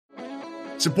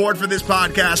Support for this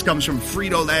podcast comes from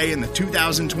Frito-Lay and the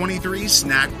 2023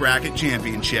 Snack Bracket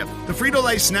Championship. The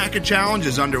Frito-Lay Snack-A Challenge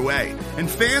is underway, and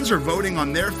fans are voting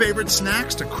on their favorite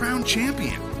snacks to crown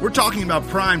champion. We're talking about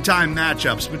primetime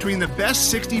matchups between the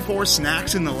best 64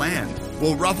 snacks in the land.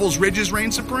 Will Ruffles Ridges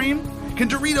reign supreme? Can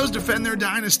Doritos defend their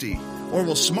dynasty? Or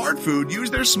will Smart Food use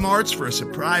their smarts for a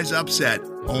surprise upset?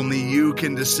 Only you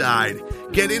can decide.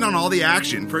 Get in on all the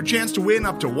action for a chance to win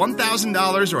up to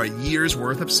 $1,000 or a year's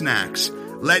worth of snacks.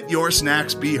 Let your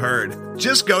snacks be heard.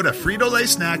 Just go to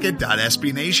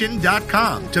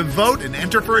fritolaysnacket.sbnation.com to vote and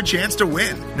enter for a chance to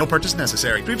win. No purchase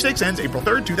necessary. Sweepstakes ends April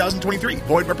 3rd, 2023.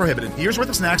 Void where prohibited. Year's worth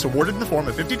of snacks awarded in the form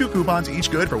of 52 coupons, each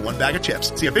good for one bag of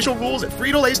chips. See official rules at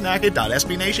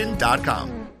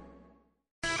fritolaysnacket.sbnation.com.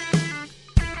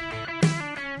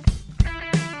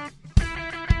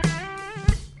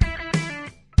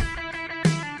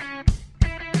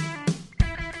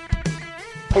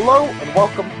 Hello and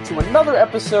welcome to another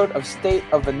episode of State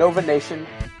of the Nova Nation.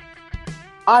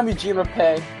 I'm Eugene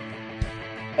Rapay,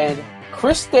 and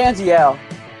Chris Stanziel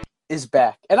is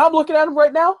back. And I'm looking at him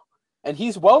right now, and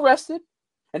he's well rested,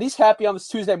 and he's happy on this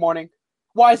Tuesday morning.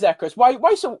 Why is that, Chris? Why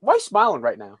smiling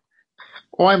right now?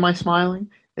 Why am I smiling?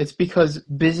 It's because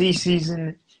busy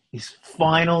season is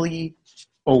finally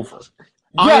over.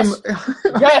 Yes!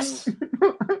 Yes!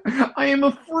 I am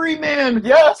a free man.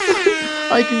 Yes!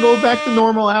 I can go back to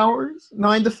normal hours,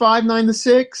 9 to 5, 9 to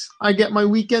 6. I get my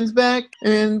weekends back,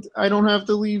 and I don't have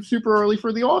to leave super early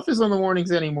for the office on the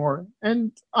mornings anymore.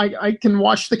 And I can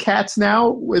watch the Cats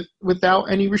now without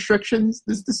any restrictions.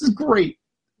 This is great.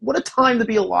 What a time to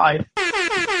be alive.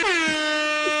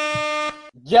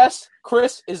 Yes,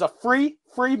 Chris is a free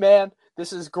man.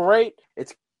 This is great.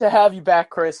 It's to have you back,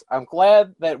 Chris. I'm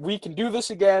glad that we can do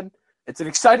this again. It's an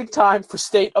exciting time for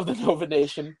State of the Nova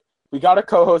Nation. We got our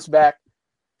co-host back.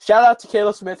 Shout out to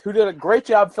Kayla Smith, who did a great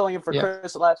job filling in for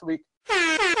Chris last week.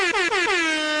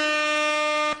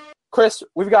 Chris,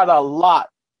 we've got a lot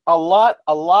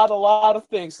of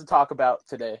things to talk about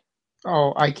today.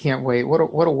 Oh, I can't wait. What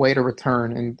a way to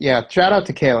return. And yeah, shout out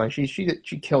to Kayla.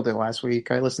 She killed it last week.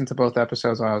 I listened to both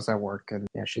episodes while I was at work, and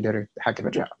yeah, she did a heck of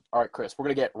a job. All right, Chris, we're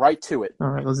going to get right to it. All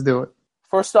right, let's do it.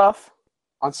 First off,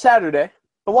 on Saturday,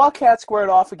 the Wildcats squared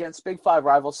off against Big Five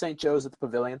rival St. Joe's at the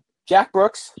Pavilion. Jack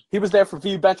Brooks, he was there for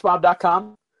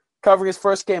VUBenchmob.com, covering his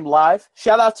first game live.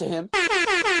 Shout out to him.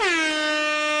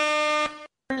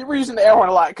 We're using the air horn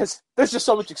a lot because there's just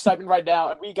so much excitement right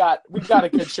now, and we got a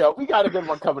good show. We got a good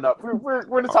one coming up. We're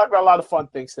going to talk about a lot of fun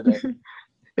things today.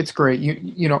 It's great.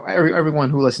 You know, everyone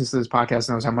who listens to this podcast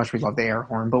knows how much we love the air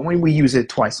horn, but when we use it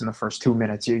twice in the first 2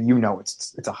 minutes, you know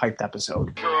it's a hyped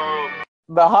episode.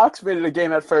 The Hawks made it a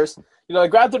game at first. You know, they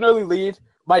grabbed an early lead.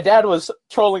 My dad was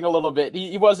trolling a little bit.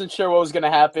 He wasn't sure what was going to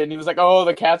happen. He was like, oh,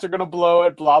 the Cats are going to blow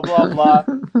it, blah, blah, blah.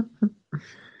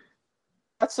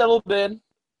 That settled in,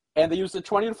 and they used a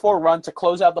 20-4 run to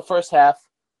close out the first half.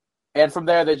 And from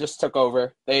there, they just took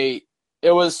over. It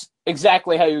was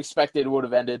exactly how you expected it would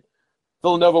have ended.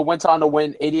 Villanova went on to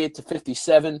win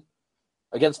 88-57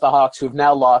 against the Hawks, who have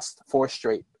now lost 4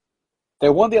 straight. They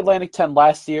won the Atlantic 10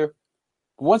 last year.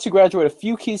 Once you graduate a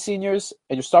few key seniors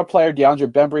and your star player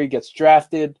DeAndre Bembry gets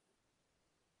drafted,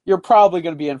 you're probably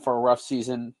going to be in for a rough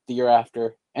season the year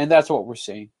after, and that's what we're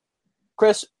seeing.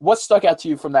 Chris, what stuck out to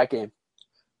you from that game?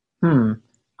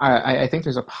 I think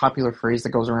there's a popular phrase that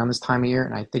goes around this time of year,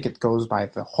 and I think it goes by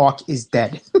 "the hawk is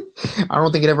dead." I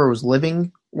don't think it ever was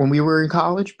living when we were in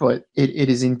college, but it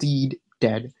is indeed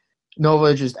dead.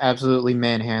 Nova just absolutely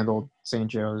manhandled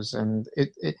St. Joe's, and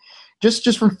it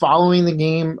just from following the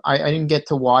game, I didn't get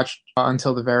to watch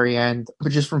until the very end,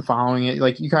 but just from following it,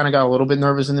 like, you kind of got a little bit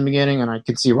nervous in the beginning, and I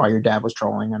could see why your dad was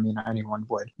trolling. I mean, anyone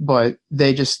would. But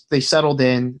they settled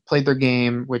in, played their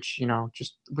game, which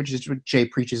is what Jay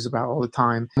preaches about all the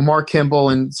time. Mark Kimball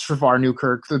and Shavar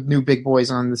Newkirk, the new big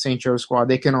boys on the St. Joe squad,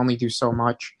 they can only do so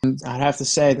much. And I'd have to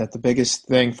say that the biggest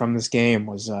thing from this game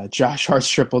was Josh Hart's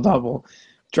triple-double,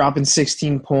 dropping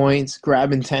 16 points,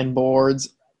 grabbing 10 boards,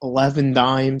 11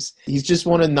 dimes. He's just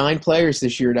one of 9 players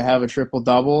this year to have a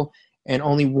triple-double, and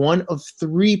only one of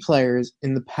 3 players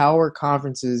in the power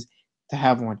conferences to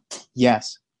have one.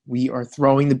 Yes, we are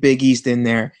throwing the Big East in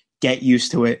there. Get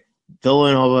used to it.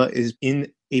 Villanova is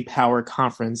in a power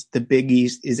conference. The Big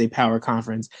East is a power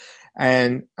conference.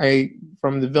 And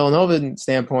from the Villanova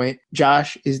standpoint,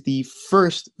 Josh is the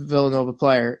first Villanova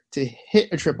player to hit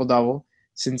a triple-double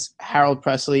since Harold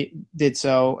Presley did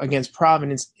so against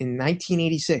Providence in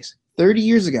 1986, 30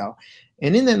 years ago.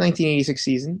 And in that 1986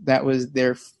 season, that was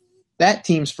that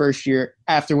team's first year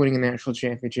after winning a national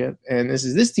championship. And this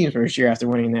is this team's first year after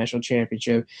winning a national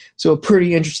championship. So a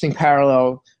pretty interesting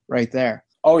parallel right there.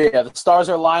 Oh yeah, the stars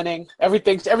are aligning.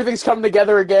 Everything's coming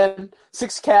together again.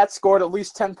 6 Cats scored at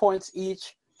least 10 points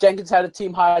each. Jenkins had a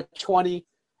team high 20.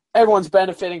 Everyone's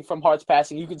benefiting from Hart's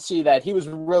passing. You can see that he was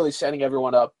really setting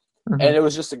everyone up, and it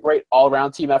was just a great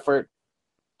all-around team effort,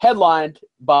 headlined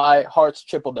by Hart's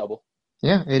triple-double.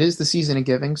 Yeah, it is the season of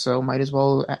giving, so might as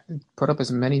well put up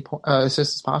as many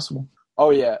assists as possible.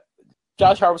 Oh yeah,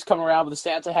 Josh Hart was coming around with a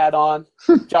Santa hat on,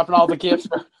 dropping all the gifts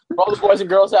for all the boys and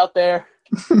girls out there.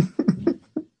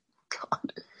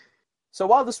 God. So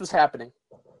while this was happening,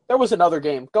 there was another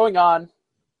game going on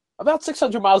about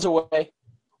 600 miles away.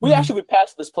 We actually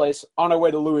passed this place on our way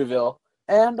to Louisville,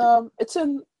 and it's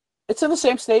in the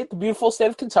same state, the beautiful state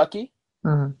of Kentucky.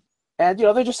 And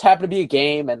there just happened to be a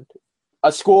game, and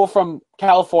a school from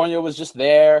California was just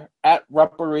there at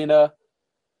Rupp Arena,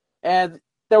 and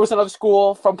there was another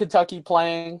school from Kentucky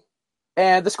playing,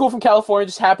 and the school from California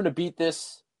just happened to beat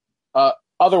this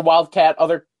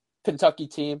other Kentucky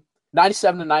team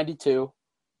 97-92,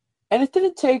 and it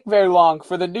didn't take very long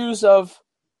for the news of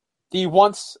the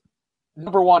once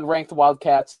number 1 ranked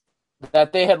Wildcats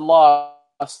that they had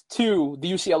lost to the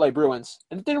UCLA Bruins.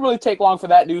 And it didn't really take long for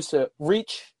that news to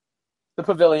reach the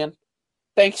pavilion,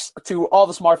 thanks to all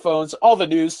the smartphones, all the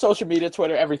news, social media,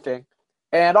 Twitter, everything.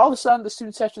 And all of a sudden, the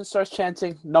student section starts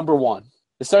chanting number 1.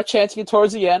 They start chanting it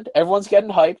towards the end. Everyone's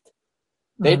getting hyped.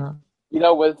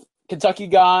 With Kentucky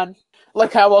gone,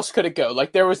 like how else could it go?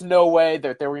 Like there was no way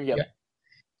that they were going to get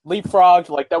leapfrogged.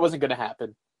 Like that wasn't going to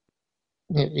happen.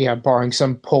 Yeah, barring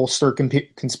some pollster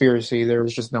conspiracy, there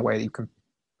was just no way you could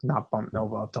not bump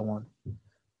Nova up to 1.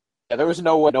 Yeah, there was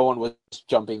no way no one was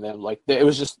jumping them. Like, it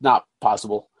was just not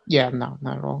possible. Yeah, no,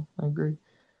 not at all. I agree.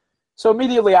 So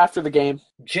immediately after the game,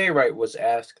 Jay Wright was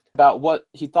asked about what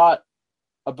he thought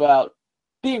about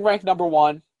being ranked number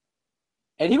 1.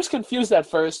 And he was confused at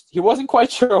first. He wasn't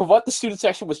quite sure what the student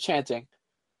section was chanting.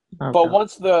 Okay. But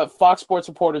once the Fox Sports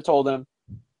reporter told him,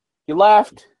 he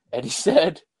laughed and he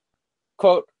said,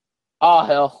 quote, "Ah,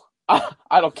 hell,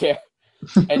 I don't care."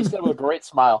 And he said with a great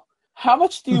smile, "How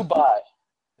much do you buy?"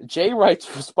 Jay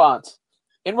Wright's response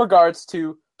in regards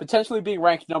to potentially being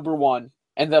ranked number 1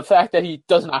 and the fact that he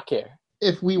does not care.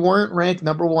 If we weren't ranked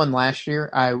number 1 last year,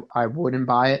 I wouldn't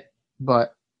buy it.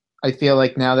 But I feel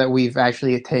like now that we've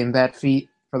actually attained that feat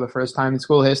for the first time in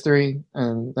school history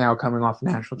and now coming off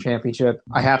the national championship,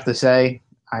 I have to say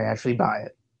I actually buy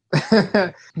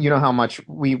it. You know how much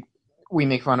we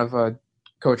make fun of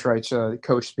Coach Wright's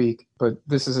coach speak, but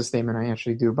this is a statement I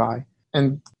actually do buy.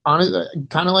 And honestly,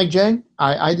 kind of like Jay,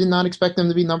 I did not expect them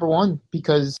to be number 1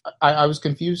 because I was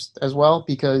confused as well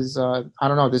because, I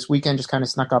don't know, this weekend just kind of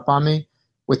snuck up on me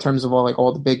with terms of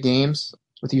all the big games.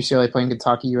 With UCLA playing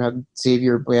Kentucky, you had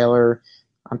Xavier, Baylor,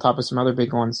 on top of some other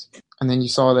big ones. And then you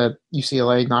saw that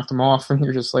UCLA knocked them off, and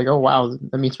you're just like, oh, wow,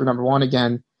 that means we're number 1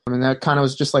 again. I mean, that kind of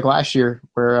was just like last year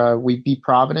where we beat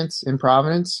Providence in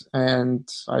Providence, and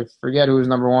I forget who was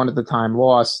number 1 at the time,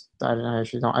 lost. I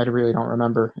really don't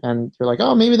remember. And you're like,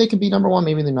 oh, maybe they could be number 1,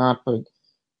 maybe they're not, but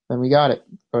then we got it.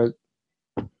 But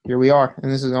here we are,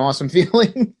 and this is an awesome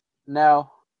feeling.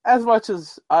 Now, as much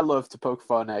as I love to poke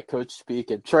fun at coach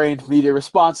speak and trained media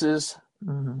responses,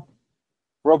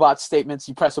 robot statements,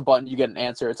 you press a button, you get an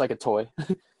answer. It's like a toy.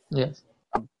 Yes.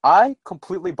 I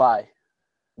completely buy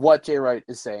what Jay Wright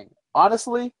is saying.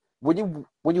 Honestly, when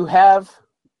you have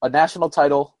a national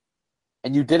title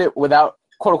and you did it without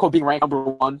quote unquote being ranked number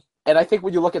 1, and I think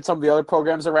when you look at some of the other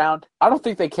programs around, I don't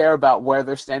think they care about where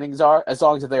their standings are as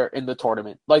long as they're in the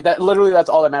tournament. Like that, literally, that's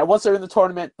all that matters. Once they're in the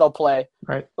tournament, they'll play.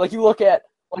 Right. Like you look at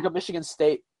like a Michigan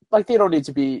State, like they don't need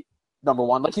to be number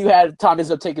 1. Like you had Tom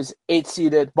Izzo take his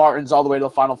 8th-seeded Bartons all the way to the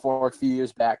Final Four a few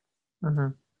years back.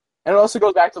 And it also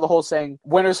goes back to the whole saying,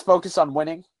 winners focus on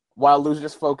winning while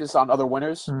losers focus on other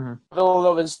winners.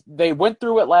 Villanova, they went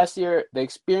through it last year. They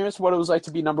experienced what it was like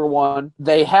to be number 1.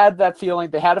 They had that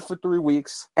feeling. They had it for 3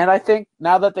 weeks. And I think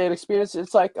now that they had experienced it,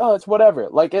 it's like, oh, it's whatever.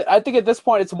 Like, I think at this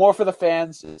point, it's more for the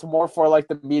fans. It's more for, like,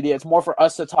 the media. It's more for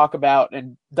us to talk about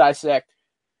and dissect.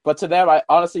 But to them, I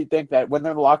honestly think that when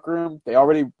they're in the locker room, they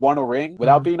already won a ring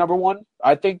without being number 1.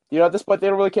 I think, at this point, they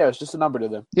don't really care. It's just a number to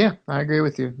them. Yeah, I agree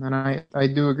with you. And I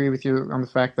do agree with you on the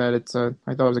fact that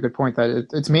I thought it was a good point that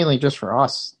it's mainly just for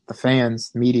us, the fans,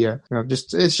 the media.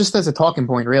 It's just as a talking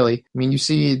point, really. I mean, you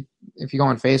see, if you go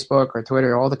on Facebook or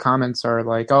Twitter, all the comments are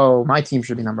like, oh, my team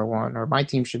should be number 1, or my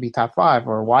team should be top 5,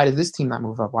 or why did this team not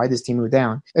move up? Why did this team move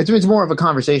down? It's more of a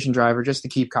conversation driver just to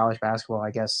keep college basketball, I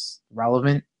guess,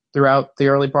 relevant throughout the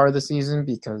early part of the season,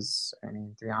 because, I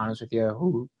mean, to be honest with you,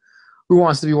 who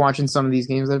wants to be watching some of these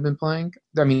games that have been playing?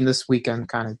 I mean, this weekend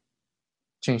kind of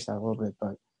changed that a little bit,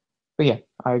 but yeah,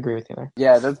 I agree with you there.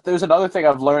 Yeah, there's another thing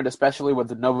I've learned, especially with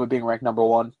the Nova being ranked number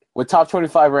 1. with top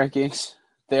 25 rankings.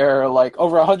 They're like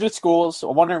over 100 schools.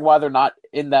 I'm wondering why they're not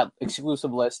in that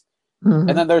exclusive list. Mm-hmm.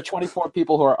 And then there are 24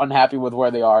 people who are unhappy with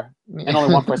where they are, and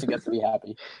only one person gets to be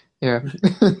happy. Yeah,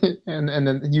 and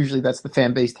then usually that's the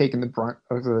fan base taking the brunt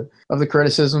of the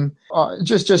criticism.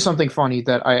 Just something funny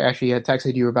that I actually had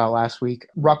texted you about last week.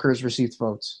 Rutgers received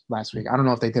votes last week. I don't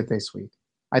know if they did this week.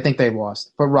 I think they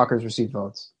lost, but Rutgers received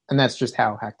votes, and that's just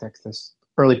how hectic this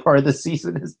early part of the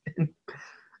season has been.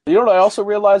 You know what I also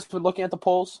realized when looking at the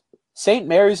polls? St.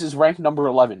 Mary's is ranked number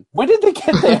 11. When did they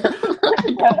get there?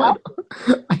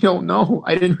 I don't know.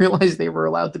 I didn't realize they were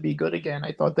allowed to be good again.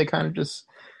 I thought they kind of just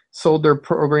sold their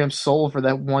program's soul for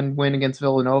that one win against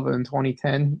Villanova in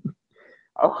 2010.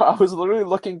 I was literally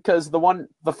looking because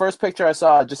the first picture I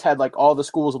saw just had like all the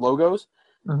schools' logos.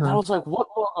 And I was like, what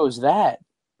logo is that?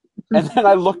 And then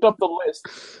I looked up the list,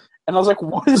 and I was like,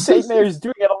 what is St. Mary's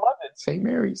doing at 11? St.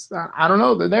 Mary's. I don't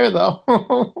know. They're there, though.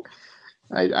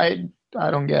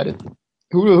 I don't get it.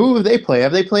 Who have they played?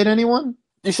 Have they played anyone?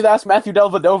 You should ask Matthew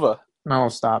Dellavedova. No,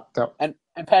 stop. And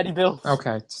Patty Bills.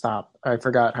 Okay, stop. I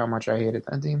forgot how much I hated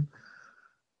that team.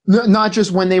 Not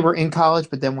just when they were in college,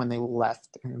 but then when they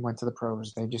left and went to the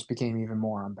pros, they just became even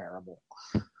more unbearable.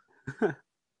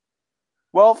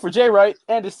 Well, for Jay Wright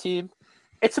and his team,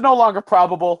 it's no longer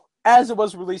probable, as it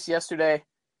was released yesterday,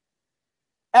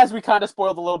 as we kind of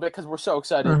spoiled a little bit because we're so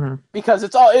excited, because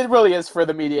it really is for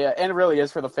the media and it really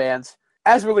is for the fans.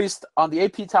 As released on the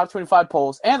AP Top 25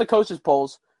 polls and the coaches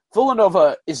polls,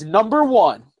 Villanova is number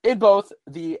 1 in both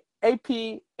the AP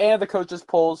and the coaches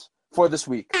polls for this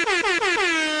week.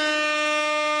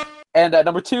 And at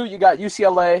number 2, you got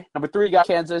UCLA. Number 3, you got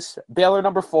Kansas. Baylor,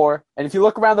 number 4. And if you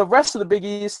look around the rest of the Big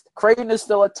East, Creighton is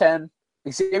still at 10.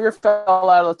 Xavier fell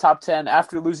out of the top 10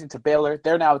 after losing to Baylor.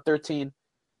 They're now at 13.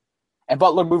 And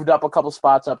Butler moved up a couple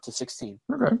spots up to 16.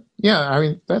 Okay. Yeah, I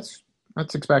mean, that's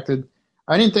expected.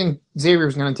 I didn't think Xavier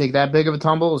was going to take that big of a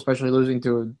tumble, especially losing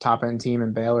to a top-end team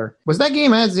in Baylor. Was that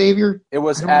game at Xavier? It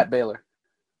was at Baylor.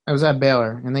 It was at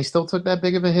Baylor, and they still took that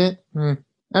big of a hit?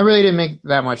 That really didn't make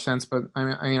that much sense, but I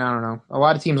mean, I don't know. A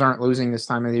lot of teams aren't losing this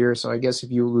time of the year, so I guess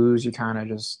if you lose, you kind of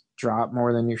just drop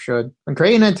more than you should. And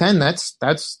Creighton at 10, that's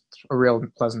a real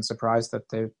pleasant surprise that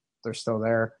they're still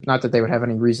there. Not that they would have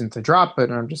any reason to drop,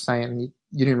 but I'm just saying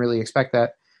you didn't really expect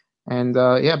that. And,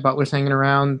 Butler's hanging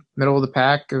around middle of the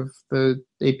pack of the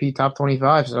AP Top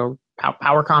 25, so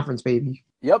power conference, baby.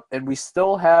 Yep, and we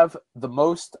still have the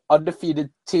most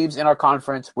undefeated teams in our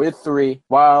conference with 3,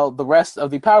 while the rest of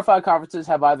the Power 5 conferences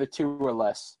have either 2 or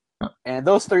less. And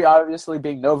those 3 obviously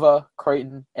being Nova,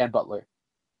 Creighton, and Butler.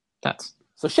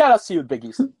 So shout-outs to you, Big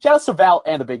East. Shout-outs to Val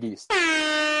and the Big East.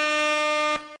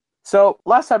 So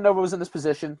last time Nova was in this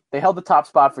position, they held the top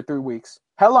spot for 3 weeks.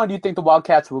 How long do you think the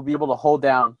Wildcats will be able to hold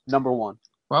down number 1?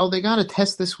 Well, they got a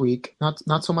test this week,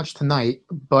 not so much tonight,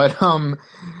 but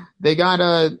they got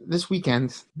this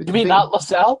weekend. You mean not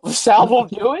LaSalle? LaSalle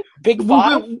won't do it? Big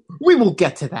 5? We will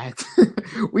get to that.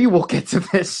 We will get to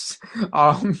this.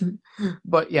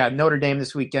 But yeah, Notre Dame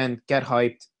this weekend. Get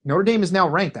hyped. Notre Dame is now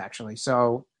ranked, actually.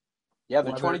 So yeah,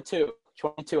 they're 22.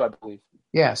 22, I believe.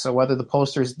 Yeah, so whether the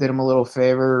posters did them a little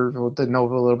favor, or did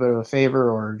Nova a little bit of a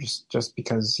favor, or just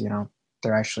because,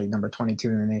 they're actually number 22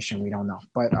 in the nation, we don't know.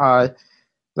 But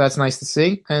that's nice to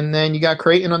see. And then you got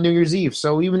Creighton on New Year's Eve.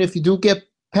 So even if you do get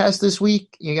past this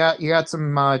week, you got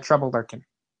some trouble lurking.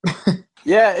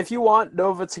 Yeah, if you want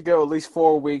Nova to go at least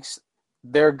 4 weeks,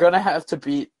 they're going to have to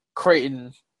beat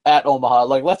Creighton at Omaha.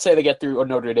 Like, let's say they get through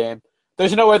Notre Dame.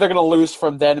 There's no way they're going to lose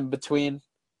from then in between.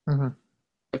 Mm-hmm.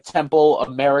 Like Temple,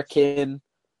 American,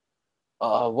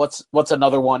 what's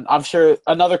another one? I'm sure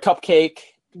another Cupcake.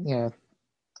 Yeah,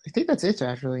 I think that's it,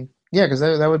 actually. Yeah, because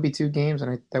that would be 2 games,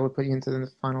 and that would put you into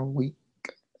the final week.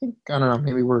 I don't know.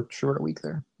 Maybe we're short a week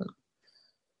there.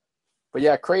 But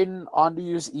yeah, Creighton on New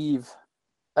Year's Eve.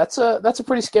 That's a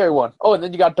pretty scary one. Oh, and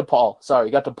then you got DePaul. Sorry,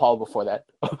 you got DePaul before that.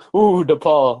 Ooh,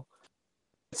 DePaul.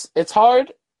 It's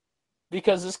hard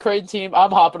because this Creighton team,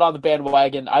 I'm hopping on the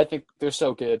bandwagon. I think they're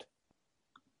so good.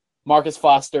 Marcus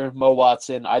Foster, Mo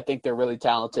Watson, I think they're really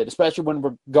talented, especially when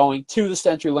we're going to the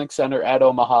CenturyLink Center at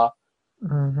Omaha.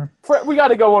 Mm-hmm. We got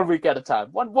to go 1 week at a time.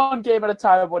 One game at a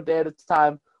time, 1 day at a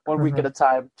time, 1 week at a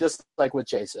time, just like what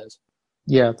Jay says.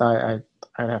 Yeah, I'd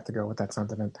have to go with that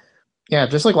sentiment. Yeah,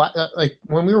 just like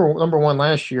when we were number 1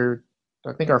 last year,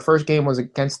 I think our first game was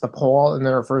against DePaul, and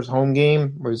then our first home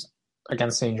game was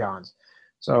against St. John's.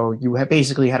 So you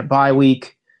basically had a bye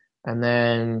week, and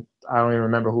then I don't even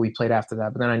remember who we played after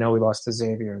that. But then I know we lost to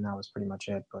Xavier, and that was pretty much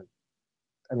it. But,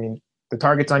 I mean, the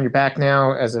target's on your back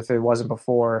now as if it wasn't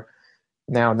before.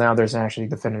 Now there's an actually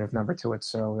definitive number to it,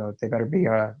 so they better be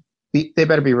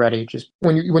ready. Just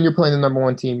when you're playing the number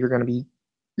 1 team, you're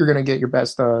you're going to get your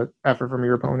best effort from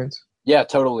your opponents. Yeah,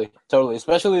 totally.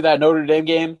 Especially that Notre Dame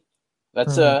game.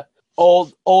 That's a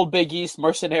old Big East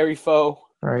mercenary foe.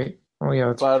 Right. Oh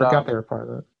yeah, But, forgot they were part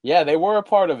of it. Yeah, they were a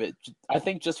part of it. I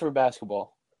think just for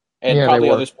basketball and Yeah, probably they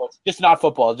were. other sports. Just not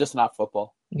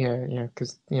football. Yeah,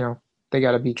 because they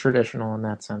got to be traditional in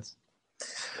that sense.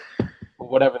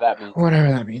 Whatever that means.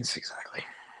 Whatever that means, exactly.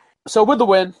 So with the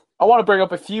win, I want to bring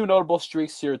up a few notable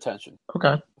streaks to your attention.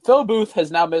 Okay. Phil Booth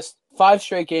has now missed 5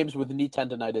 straight games with knee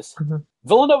tendonitis. Mm-hmm.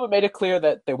 Villanova made it clear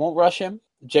that they won't rush him.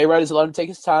 Jay Wright has allowed him to take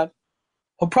his time.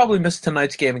 He'll probably miss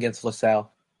tonight's game against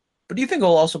LaSalle. But do you think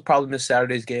he'll also probably miss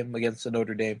Saturday's game against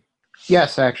Notre Dame?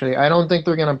 Yes, actually. I don't think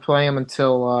they're going to play him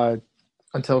until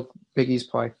Big East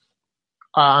play.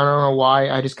 I don't know why.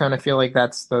 I just kind of feel like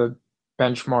that's the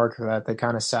benchmark that they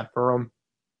kind of set for him.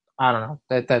 I don't know.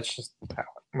 That's just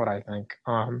what I think.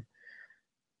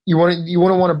 You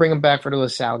wouldn't want to bring him back for the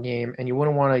LaSalle game, and you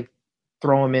wouldn't want to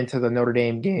throw him into the Notre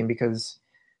Dame game because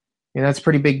that's a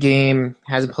pretty big game.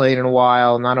 Hasn't played in a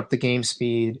while. Not up to game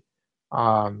speed.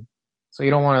 So you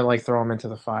don't want to throw him into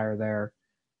the fire there.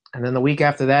 And then the week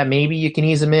after that, maybe you can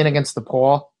ease him in against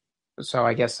DePaul. So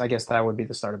I guess that would be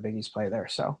the start of Big East play there.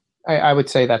 So I would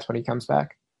say that's when he comes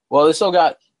back. Well, they still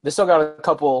got a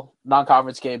couple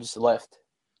non-conference games left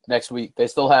next week. They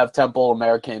still have Temple,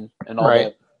 American, and all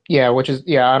that. Yeah,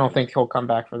 I don't think he'll come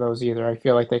back for those either. I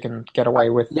feel like they can get away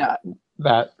with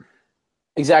that.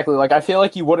 Exactly. I feel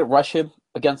like you wouldn't rush him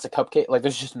against a cupcake.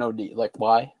 There's just no need.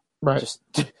 Why? Right.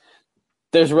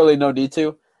 There's really no need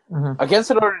to. Mm-hmm. Against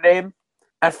Notre Dame,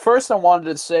 at first I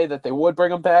wanted to say that they would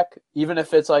bring him back, even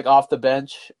if it's off the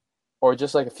bench or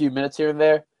just a few minutes here and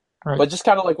there. Right. But just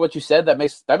kind of what you said, that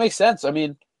makes sense. I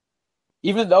mean,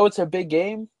 even though it's a big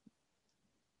game,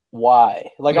 why?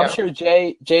 I'm sure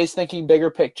Jay's thinking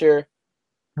bigger picture,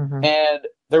 and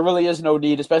there really is no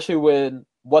need, especially when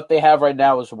what they have right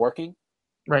now is working.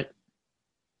 Right.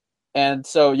 And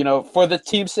so, for the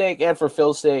team's sake and for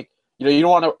Phil's sake, you don't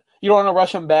want to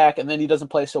rush him back, and then he doesn't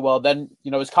play so well. Then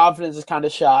his confidence is kind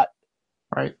of shot.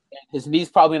 Right. And his knee's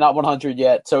probably not 100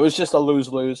 yet, so it's just a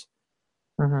lose-lose.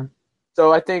 Mm-hmm.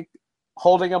 So I think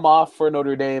holding him off for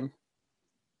Notre Dame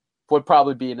would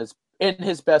probably be in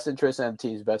his best interest and the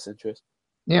team's best interest.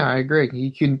 Yeah, I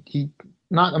agree. I'm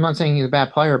not saying he's a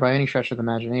bad player by any stretch of the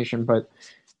imagination, but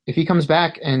if he comes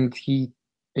back and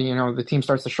the team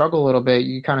starts to struggle a little bit,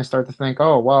 you kind of start to think,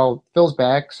 oh, well, Phil's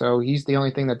back, so he's the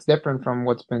only thing that's different from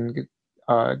what's been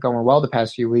going well the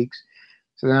past few weeks.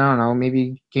 So then, I don't know,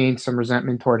 maybe gain some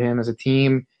resentment toward him as a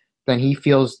team. Then he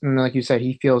feels, like you said,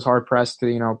 hard-pressed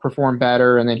to, perform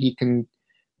better, and then he can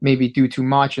maybe do too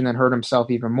much and then hurt himself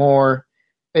even more.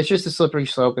 It's just a slippery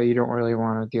slope that you don't really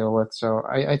want to deal with. So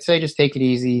I'd say just take it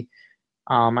easy.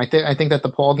 I think that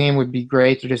the Paul game would be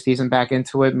great to just ease him back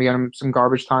into it and get him some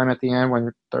garbage time at the end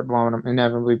when they're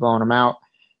inevitably blowing him out.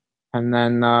 And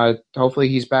then hopefully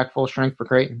he's back full strength for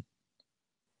Creighton.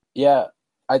 Yeah,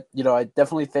 I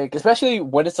definitely think, especially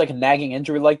when it's a nagging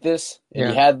injury like this, and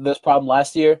he had this problem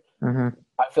last year, I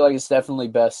feel like it's definitely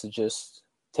best to just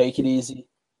take it easy.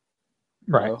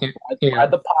 Right.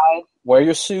 Ride the pine, wear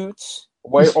your suits,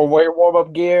 wear your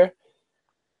warm-up gear.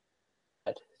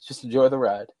 Just enjoy the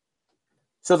ride.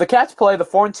 So the Cats play the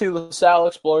 4-2 LaSalle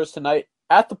Explorers tonight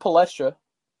at the Palestra.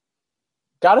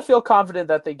 Got to feel confident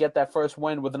that they get that first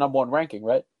win with the number 1 ranking,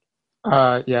 right?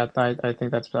 Yeah, I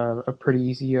think that's a pretty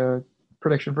easy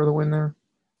prediction for the win there.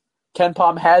 Ken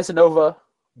Pom has Nova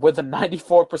with a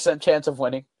 94% chance of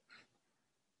winning,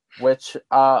 which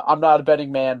I'm not a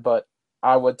betting man, but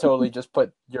I would totally just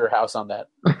put your house on that.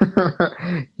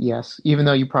 Yes, even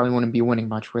though you probably wouldn't be winning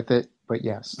much with it, but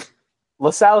yes.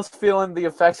 LaSalle is feeling the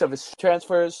effects of its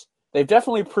transfers. They've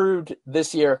definitely improved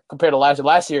this year compared to last year.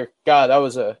 Last year, God, that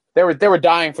was they were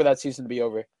dying for that season to be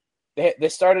over. They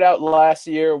started out last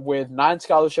year with 9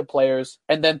 scholarship players,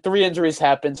 and then 3 injuries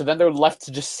happened, so then they're left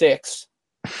to just 6.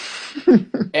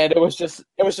 And it was just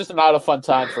not a fun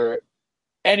time for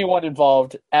anyone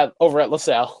involved over at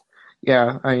LaSalle.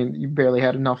 Yeah, I mean, you barely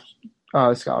had enough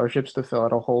scholarships to fill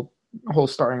out a whole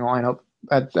starting lineup.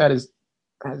 That is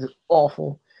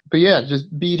awful. But yeah,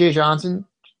 just B.J. Johnson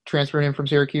transferred in from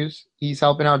Syracuse. He's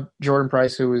helping out Jordan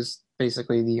Price, who was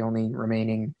basically the only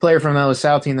remaining player from the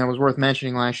LaSalle team that was worth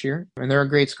mentioning last year. And they're a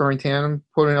great scoring tandem,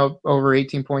 putting up over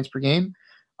 18 points per game.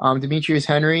 Demetrius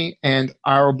Henry and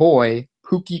our boy,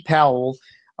 Pookie Powell,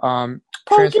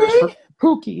 transfers for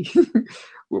Pookie.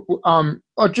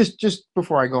 Just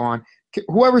before I go on,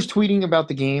 whoever's tweeting about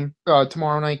the game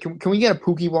tomorrow night, can we get a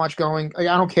Pookie watch going? I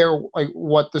don't care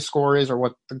what the score is or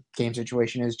what the game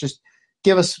situation is. Just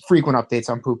give us frequent updates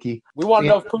on Pookie. We want to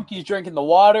know if Pookie's drinking the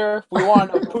water. We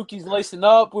want to know if Pookie's lacing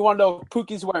up. We want to know if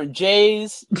Pookie's wearing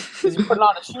J's. Is he putting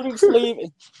on a shooting sleeve?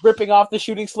 Is ripping off the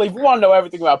shooting sleeve? We want to know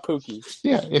everything about Pookie.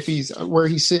 Yeah, if he's where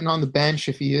he's sitting on the bench,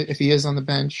 if he is on the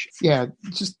bench. Yeah,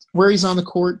 just where he's on the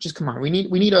court. Just come on. We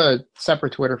need a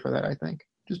separate Twitter for that, I think.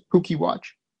 Just Pookie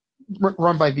Watch.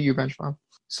 Run by VU Bench Bomb.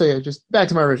 So yeah, just back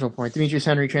to my original point. Demetrius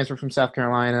Henry transferred from South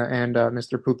Carolina and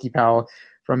Mr. Pookie Powell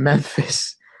from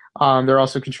Memphis. They're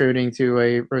also contributing to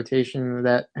a rotation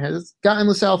that has gotten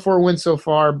LaSalle 4 wins so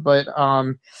far, but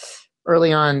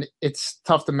early on, it's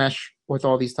tough to mesh with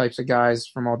all these types of guys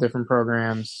from all different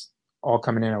programs all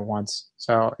coming in at once.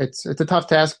 So it's a tough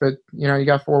task, but you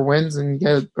got 4 wins and you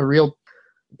get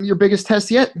your biggest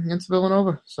test yet against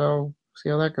Villanova. So see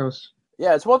how that goes.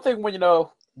 Yeah, it's one thing when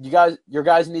your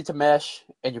guys need to mesh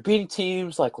and you're beating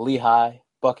teams like Lehigh,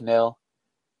 Bucknell,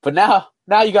 but now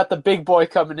you got the big boy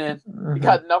coming in. Mm-hmm. You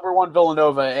got number 1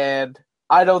 Villanova, and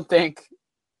I don't think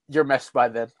you're meshed by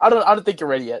then. I don't think you're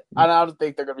ready yet. I don't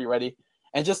think they're gonna be ready.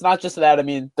 And not just that. I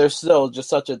mean, there's still just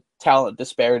such a talent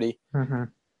disparity. Mm-hmm.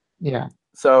 Yeah.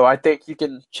 So I think you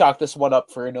can chalk this one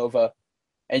up for Innova,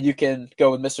 and you can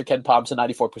go with Mr. Ken Palms at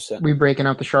 94%. We breaking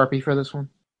out the Sharpie for this one?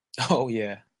 Oh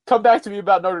yeah. Come back to me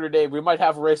about Notre Dame. We might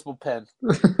have a erasable pen.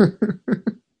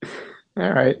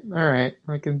 All right.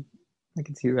 I can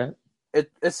see that.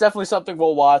 It's definitely something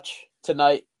we'll watch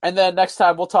tonight, and then next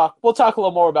time we'll talk a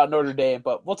little more about Notre Dame,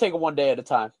 but we'll take it one day at a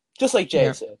time, just like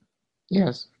Jay said.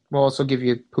 Yes, we'll also give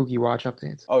you Pookie Watch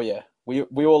updates. Oh yeah, we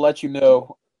will let you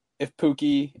know if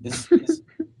Pookie is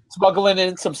smuggling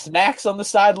in some snacks on the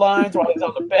sidelines while he's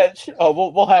on the bench.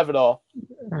 Oh, we'll have it all.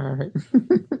 All right.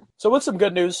 So with some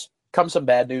good news comes some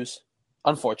bad news,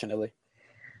 unfortunately.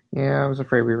 Yeah, I was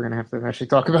afraid we were going to have to actually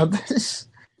talk about this.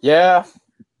 Yeah,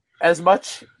 as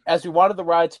much as we wanted the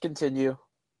ride to continue,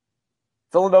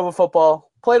 Villanova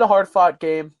football played a hard-fought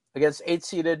game against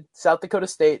 8-seeded South Dakota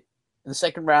State in the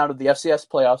second round of the FCS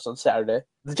playoffs on Saturday.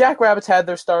 The Jackrabbits had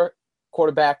their start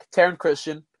quarterback, Taryn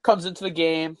Christian, comes into the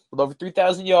game with over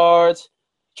 3,000 yards,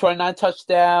 29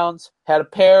 touchdowns, had a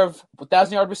pair of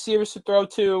 1,000-yard receivers to throw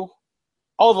to,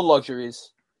 all the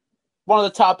luxuries. One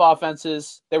of the top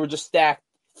offenses. They were just stacked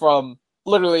from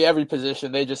literally every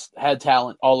position. They just had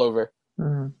talent all over.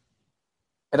 Mm-hmm.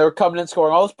 And they were coming in,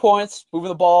 scoring all those points, moving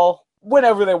the ball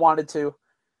whenever they wanted to.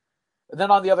 And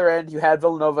then on the other end, you had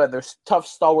Villanova and their tough,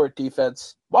 stalwart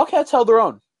defense. Wildcats held their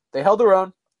own. They held their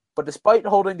own, but despite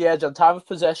holding the edge on time of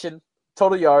possession,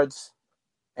 total yards,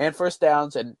 and first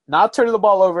downs, and not turning the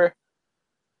ball over,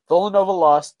 Villanova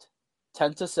lost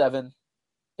 10-7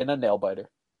 in a nail-biter.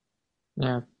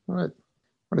 Yeah, what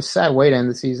a sad way to end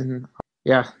the season.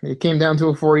 Yeah, it came down to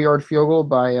a 40-yard field goal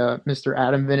by Mr.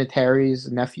 Adam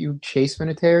Vinatieri's nephew, Chase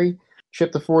Vinatieri.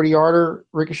 Chipped a 40-yarder,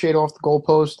 ricocheted off the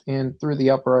goalpost, and through the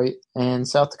upright. And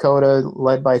South Dakota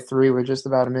led by 3 with just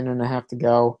about a minute and a half to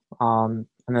go. And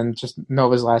then just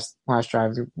Nova's last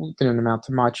drive didn't amount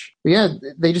to much. But yeah,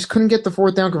 they just couldn't get the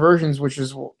fourth down conversions, which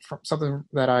is something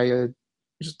that I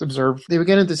just observed. They would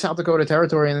get into South Dakota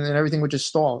territory, and then everything would just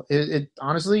stall.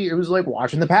 Honestly, it was like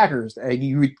watching the Packers.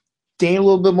 You would gain a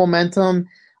little bit of momentum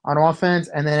on offense,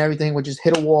 and then everything would just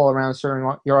hit a wall around a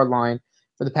certain yard line.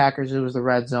 For the Packers, it was the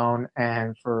red zone,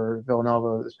 and for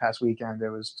Villanova this past weekend,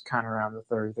 it was kind of around the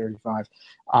 30, 35,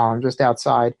 just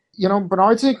outside.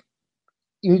 Bernardzik,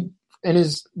 this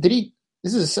is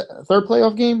his third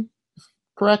playoff game,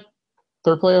 correct?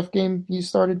 Third playoff game he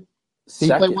started?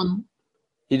 Did he play one?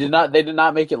 He did not. They did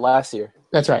not make it last year.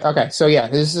 That's right. Okay, so yeah,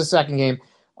 this is the second game.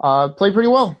 Played pretty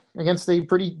well against a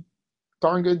pretty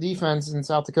darn good defense in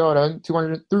South Dakota.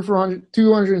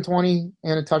 220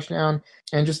 and a touchdown.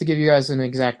 And just to give you guys an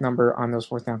exact number on those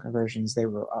fourth down conversions, they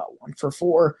were 1 for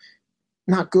 4.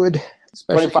 Not good.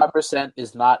 25%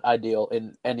 is not ideal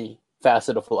in any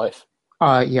facet of life.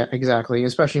 Yeah, exactly.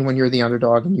 Especially when you're the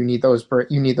underdog and you need those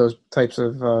types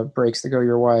of breaks to go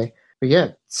your way. But yeah,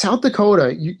 South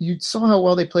Dakota, you saw how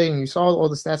well they played and you saw all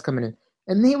the stats coming in.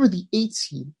 And they were the 8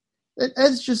 seed.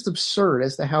 That's just absurd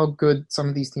as to how good some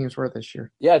of these teams were this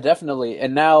year. Yeah, definitely.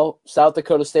 And now South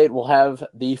Dakota State will have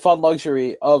the fun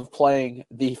luxury of playing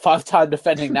the 5-time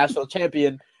defending national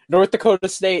champion, North Dakota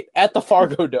State, at the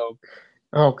Fargo Dome.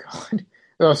 Oh, God.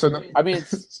 Oh, so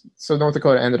North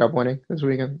Dakota ended up winning this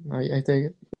weekend, I take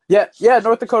it? Yeah,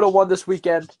 North Dakota won this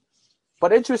weekend.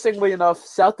 But interestingly enough,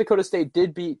 South Dakota State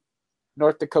did beat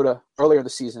North Dakota earlier in the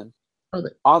season.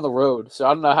 On the road. So I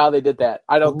don't know how they did that.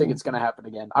 I don't think it's going to happen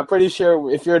again. I'm pretty sure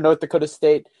if you're in North Dakota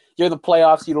State, you're in the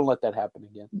playoffs, you don't let that happen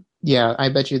again. Yeah, I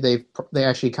bet you they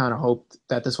actually kind of hoped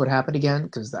that this would happen again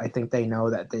because I think they know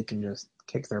that they can just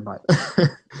kick their butt.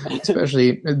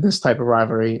 Especially in this type of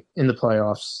rivalry in the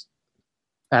playoffs.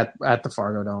 at the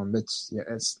Fargo Dome. It's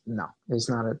not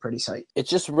a pretty sight. It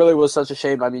just really was such a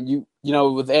shame. I mean, you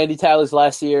know, with Andy Talley's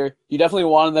last year, you definitely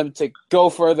wanted them to go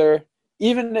further.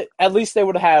 Even at least they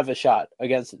would have a shot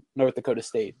against North Dakota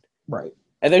State. Right.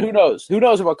 And then who knows? Who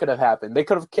knows what could have happened? They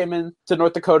could have came in to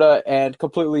North Dakota and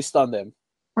completely stunned them.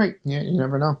 Right. Yeah, you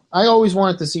never know. I always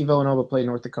wanted to see Villanova play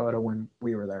North Dakota when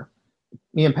we were there.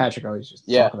 Me and Patrick always just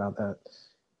talk about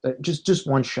that. Just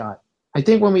one shot. I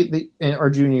think when in our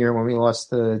junior year when we lost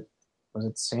to, was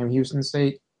it Sam Houston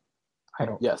State?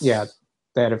 Yes. Yeah,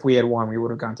 that if we had won, we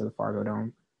would have gone to the Fargo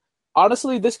Dome.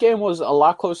 Honestly, this game was a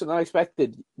lot closer than I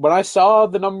expected. When I saw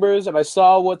the numbers and I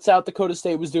saw what South Dakota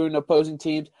State was doing to opposing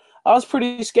teams, I was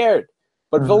pretty scared.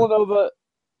 But Villanova,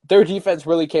 their defense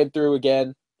really came through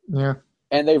again. Yeah.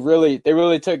 And they really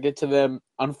took it to them.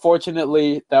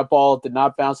 Unfortunately, that ball did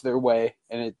not bounce their way,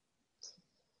 and it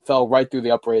fell right through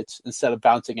the uprights instead of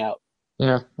bouncing out.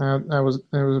 Yeah, that was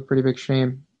a pretty big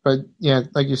shame. But yeah,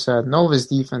 like you said, Nova's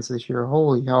defense this year,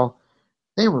 holy hell,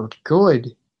 they were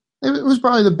good. It was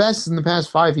probably the best in the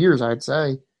past 5 years, I'd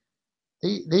say.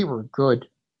 They were good.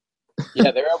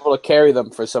 Yeah, they were able to carry them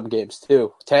for some games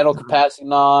too. Tano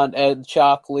Kapasinon, Ed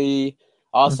Chalkley,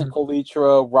 Austin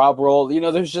Colitra, Rob Roll. You know,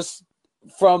 there's just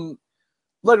from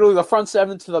literally the front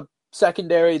seven to the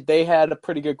secondary, they had a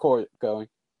pretty good core going.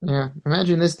 Yeah,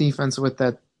 imagine this defense with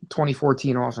that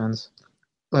 2014 offense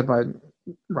led by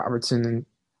Robertson and,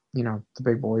 you know, the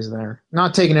big boys there.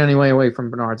 Not taking any way away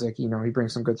from Bernardzik. You know, he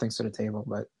brings some good things to the table,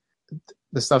 but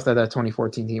the stuff that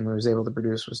 2014 team was able to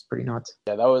produce was pretty nuts.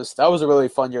 Yeah, that was a really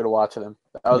fun year to watch them.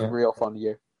 That was a real fun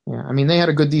year. Yeah, I mean, they had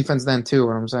a good defense then, too,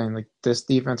 what I'm saying. Like, this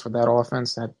defense with that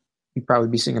offense, that you'd probably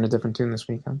be singing a different tune this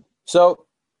weekend. So,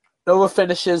 Nova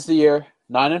finishes the year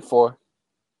 9-4.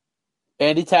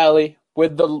 Andy Talley,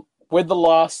 with the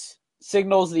loss,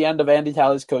 signals the end of Andy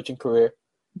Talley's coaching career.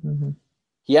 Mm-hmm.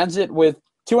 He ends it with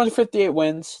 258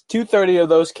 wins. 230 of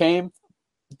those came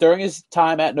during his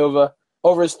time at Nova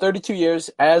over his 32 years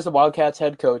as the Wildcats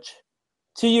head coach.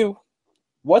 To you,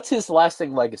 what's his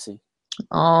lasting legacy?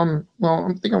 Well,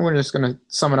 I think I'm just going to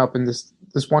sum it up in this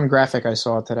one graphic I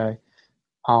saw today.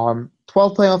 12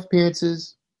 playoff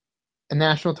appearances, a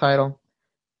national title,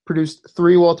 produced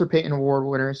 3 Walter Payton Award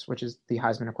winners, which is the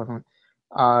Heisman equivalent,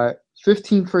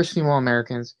 15 first-team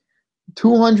All-Americans,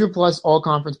 200-plus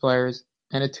All-Conference players,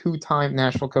 and a 2-time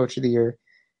National Coach of the Year.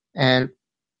 And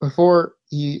before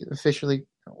he officially,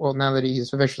 well, now that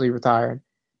he's officially retired,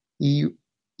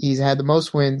 he's had the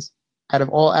most wins out of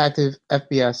all active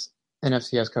FBS and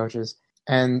FCS coaches.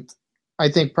 And I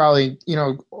think probably, you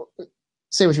know,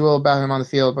 say what you will about him on the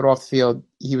field, but off the field,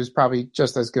 he was probably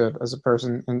just as good as a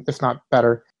person, and if not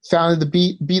better. Founded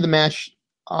the Be the Match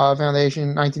Foundation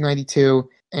in 1992,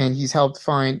 and he's helped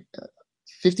find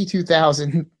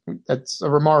 52,000, that's a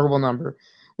remarkable number,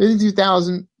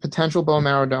 52,000 potential bone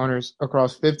marrow donors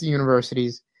across 50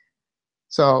 universities.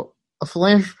 So a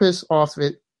philanthropist off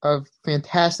it, a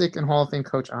fantastic and Hall of Fame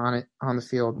coach on the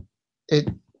field.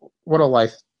 What a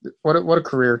life. What a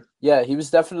career. Yeah, he was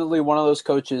definitely one of those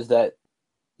coaches that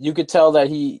you could tell that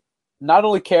he not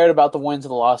only cared about the wins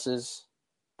and the losses,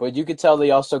 but you could tell that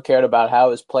he also cared about how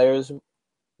his players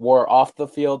were off the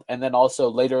field and then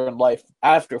also later in life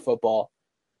after football.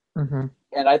 Mm-hmm.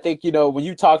 And I think, you know, when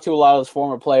you talk to a lot of those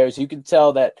former players, you can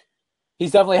tell that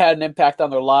he's definitely had an impact on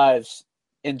their lives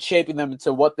in shaping them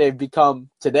into what they've become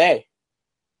today.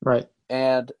 Right.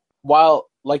 And while,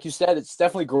 like you said, it's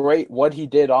definitely great what he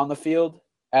did on the field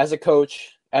as a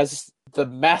coach, as the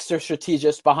master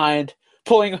strategist behind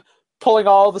pulling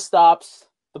all the stops,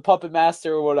 the puppet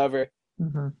master or whatever.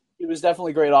 Mm-hmm. He was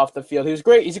definitely great off the field. He was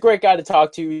great. He's a great guy to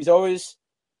talk to. He's always,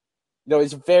 you know,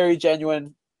 he's a very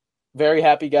genuine, very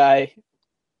happy guy.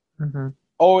 Mm-hmm.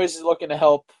 Always looking to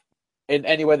help in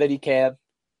any way that he can.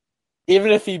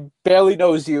 Even if he barely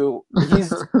knows you,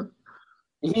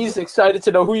 he's excited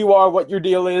to know who you are, what your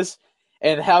deal is,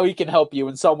 and how he can help you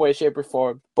in some way, shape, or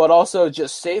form. But also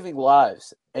just saving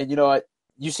lives. And you know what?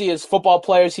 You see his football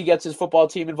players, he gets his football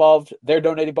team involved. They're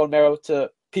donating bone marrow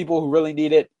to people who really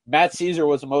need it. Matt Caesar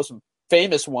was the most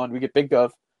famous one we could think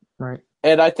of. Right.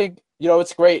 And I think, you know,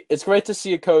 it's great. It's great to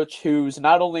see a coach who's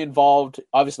not only involved,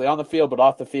 obviously, on the field, but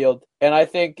off the field. And I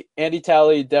think Andy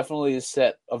Talley definitely has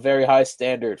set a very high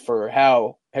standard for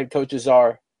how head coaches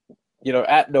are, you know,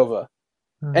 at Nova.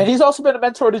 Mm-hmm. And he's also been a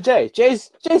mentor to Jay.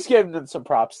 Jay's given him some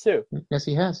props, too. Yes,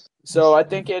 he has. So I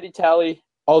think Andy Talley,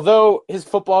 although his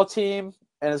football team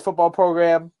and his football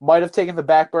program might have taken the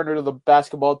back burner to the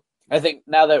basketball, I think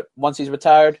now that once he's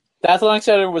retired, the Athletic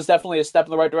Center was definitely a step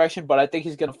in the right direction, but I think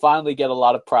he's going to finally get a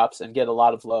lot of props and get a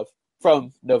lot of love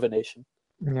from Nova Nation.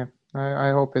 Yeah,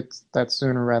 I hope it's that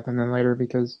sooner rather than later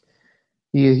because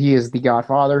He is the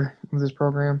godfather of this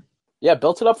program. Yeah,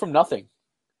 built it up from nothing.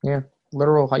 Yeah,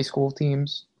 literal high school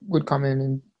teams would come in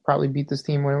and probably beat this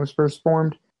team when it was first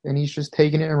formed, and he's just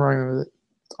taking it and running with it.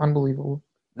 It's unbelievable.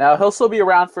 Now, he'll still be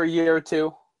around for a year or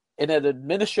two in an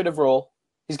administrative role.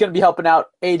 He's going to be helping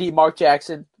out AD Mark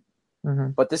Jackson,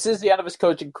 but this is the end of his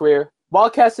coaching career.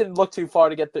 Wildcats didn't look too far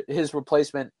to get his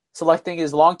replacement, selecting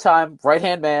his longtime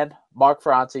right-hand man, Mark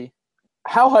Ferranti.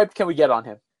 How hyped can we get on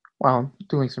him? Well,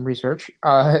 doing some research.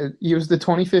 He was the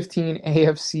 2015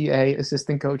 AFCA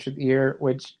Assistant Coach of the Year,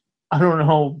 which I don't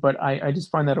know, but I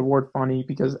just find that award funny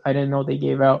because I didn't know they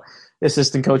gave out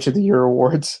Assistant Coach of the Year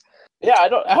awards. Yeah, I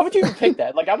don't. How would you even pick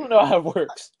that? Like, I don't know how it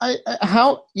works.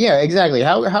 Yeah, exactly.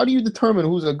 How do you determine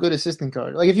who's a good assistant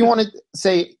coach? Like, if you want to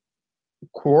say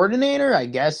coordinator, I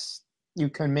guess you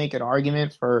can make an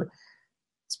argument for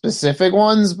specific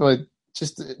ones, but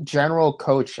just a general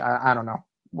coach, I don't know.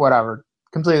 Whatever.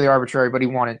 Completely arbitrary, but he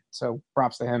won it, so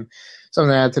props to him.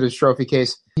 Something to add to this trophy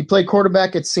case. He played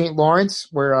quarterback at St. Lawrence,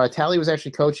 where Talley was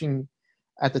actually coaching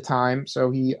at the time, so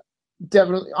he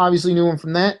definitely, obviously knew him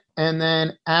from that. And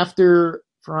then after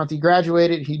Ferranti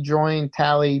graduated, he joined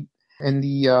Talley in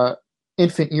the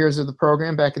infant years of the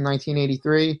program back in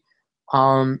 1983.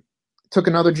 Took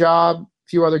another job, a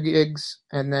few other gigs,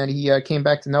 and then he came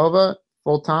back to Nova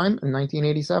full-time in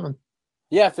 1987.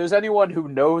 Yeah, if there's anyone who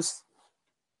knows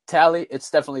Talley, it's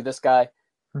definitely this guy.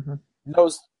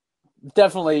 Knows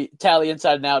definitely Talley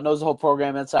inside and out, knows the whole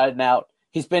program inside and out.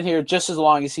 He's been here just as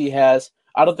long as he has.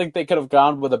 I don't think they could have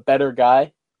gone with a better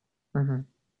guy.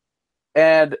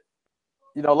 And,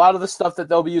 you know, a lot of the stuff that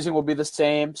they'll be using will be the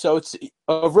same. So it's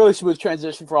a really smooth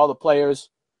transition for all the players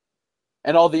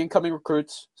and all the incoming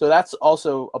recruits. So that's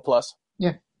also a plus.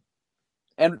 Yeah.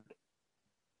 And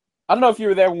I don't know if you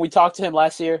were there when we talked to him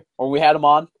last year or we had him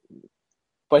on,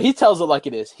 but he tells it like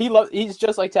it is. He's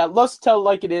just like that. Loves to tell it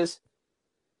like it is,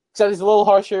 except he's a little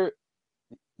harsher.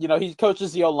 You know, he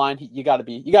coaches the O-line. You got to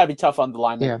be tough on the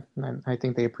line. Yeah, I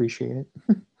think they appreciate it.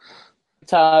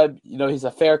 You know, he's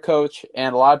a fair coach,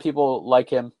 and a lot of people like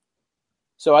him.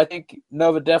 So I think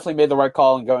Nova definitely made the right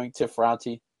call in going to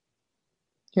Ferranti.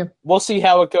 Yeah. We'll see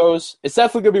how it goes. It's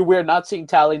definitely going to be weird not seeing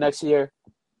Talley next year,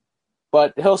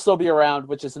 but he'll still be around,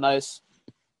 which is nice.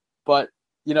 But,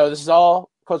 you know, this is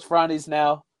all Coach Ferranti's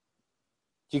now.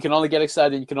 You can only get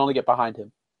excited. You can only get behind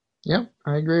him. Yeah,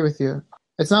 I agree with you.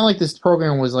 It's not like this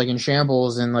program was, like, in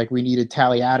shambles and, like, we needed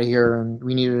Talley out of here and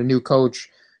we needed a new coach.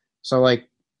 So, like,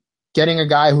 getting a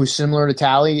guy who's similar to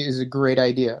Talley is a great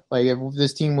idea. Like, if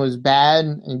this team was bad,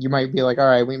 and you might be like, all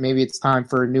right, maybe it's time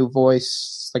for a new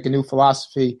voice, like a new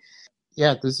philosophy.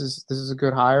 Yeah, this is a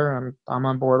good hire. I'm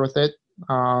on board with it.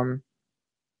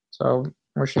 So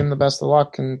wish him the best of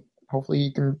luck, and hopefully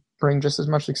he can bring just as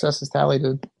much success as Talley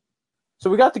did.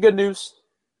 So we got the good news.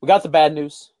 We got the bad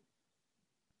news.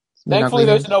 Thankfully,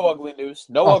 there's no ugly news.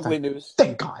 No ugly news.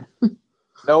 Thank God.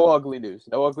 No ugly news.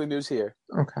 No ugly news here.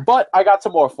 Okay. But I got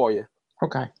some more for you.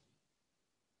 Okay.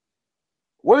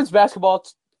 Women's basketball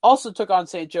also took on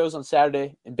St. Joe's on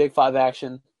Saturday in Big Five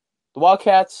action. The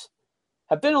Wildcats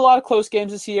have been in a lot of close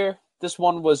games this year. This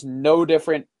one was no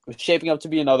different. It was shaping up to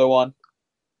be another one.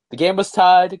 The game was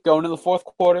tied going into the fourth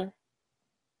quarter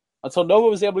until Nova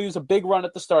was able to use a big run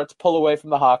at the start to pull away from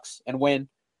the Hawks and win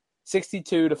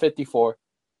 62-54.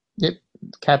 Yep.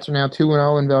 The Cats are now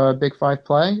 2-0 in the Big Five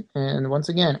play. And once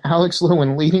again, Alex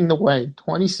Lewin leading the way.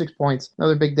 26 points.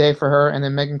 Another big day for her. And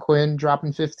then Megan Quinn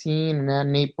dropping 15 and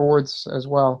adding 8 boards as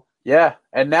well. Yeah.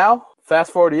 And now,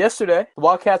 fast forward to yesterday, the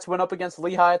Wildcats went up against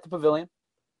Lehigh at the Pavilion.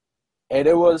 And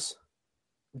it was,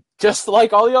 just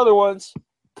like all the other ones,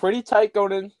 pretty tight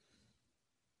going in.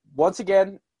 Once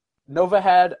again, Nova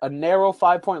had a narrow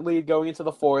 5-point lead going into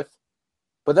the fourth.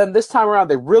 But then this time around,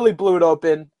 they really blew it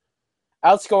open,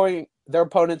 outscoring their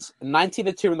opponents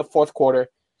 19-2 in the fourth quarter.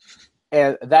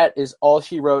 And that is all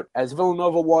she wrote, as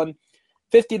Villanova won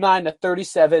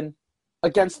 59-37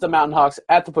 against the Mountain Hawks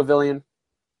at the Pavilion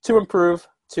to improve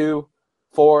to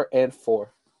 4-4.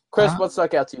 Chris, what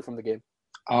stuck out to you from the game?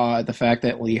 The fact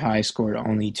that Lehigh scored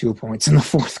only 2 points in the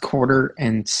fourth quarter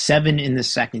and 7 in the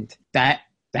second. That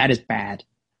is bad.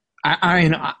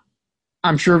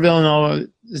 I'm sure Villanova's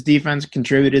defense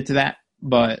contributed to that,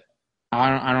 but I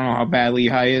don't know how bad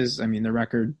Lehigh is. I mean, the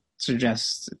record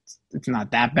suggests it's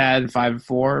not that bad,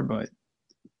 5-4, but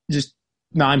just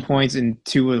 9 points in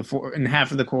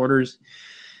half of the quarters.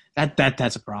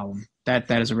 That's a problem. That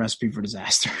is a recipe for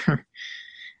disaster.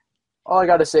 All I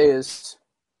gotta say is,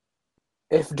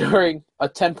 if during a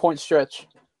 10-point stretch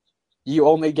you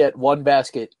only get one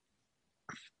basket,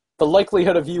 the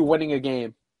likelihood of you winning a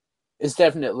game is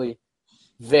definitely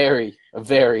very,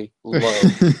 very low.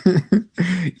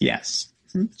 Yes.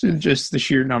 just the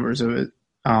sheer numbers of it.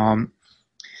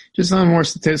 Just on a more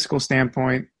statistical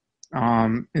standpoint,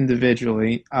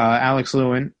 individually, Alex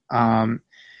Lewin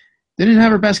didn't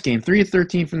have her best game. 3 of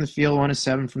 13 from the field, 1 of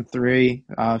 7 from 3,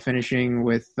 finishing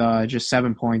with just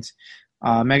 7 points.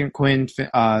 Megan Quinn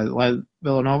led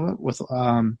Villanova with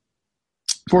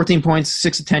 14 points,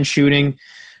 6 of 10 shooting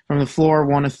from the floor,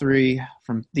 1 of 3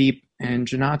 from deep, and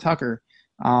Janah Tucker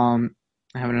having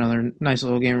another nice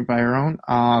little game by her own.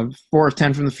 4 of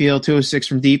 10 from the field, 2 of 6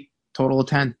 from deep, total of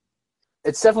 10.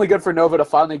 It's definitely good for Nova to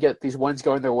finally get these wins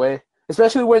going their way,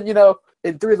 especially when,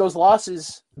 in 3 of those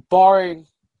losses, barring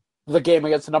the game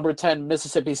against the number 10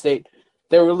 Mississippi State,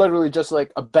 they were literally just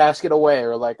like a basket away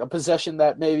or like a possession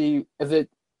that maybe if it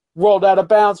rolled out of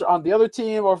bounds on the other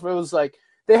team or if it was like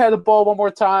they had the ball one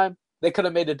more time, they could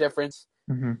have made a difference.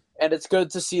 Mm-hmm. And it's good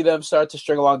to see them start to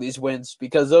string along these wins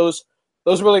because those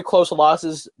really close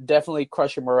losses definitely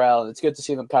crush your morale, and it's good to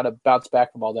see them kind of bounce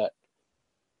back from all that.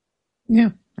 Yeah,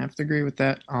 I have to agree with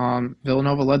that.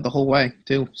 Villanova led the whole way,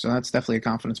 too, so that's definitely a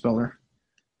confidence builder.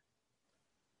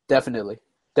 Definitely.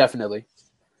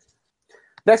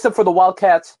 Next up for the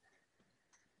Wildcats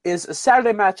is a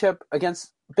Saturday matchup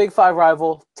against Big Five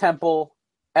rival Temple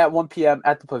at 1 p.m.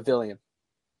 at the Pavilion.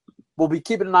 We'll be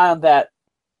keeping an eye on that,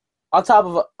 on top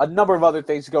of a number of other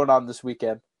things going on this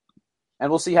weekend, and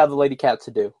we'll see how the Lady Cats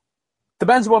do. The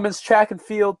men's and women's track and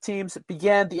field teams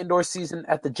began the indoor season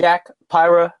at the Jack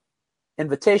Pyra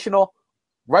Invitational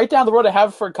right down the road at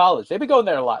Haverford College. They've been going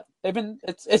there a lot.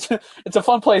 It's a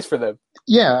fun place for them.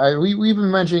 Yeah, we've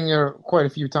been mentioning it quite a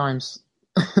few times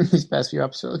in these past few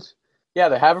episodes. Yeah,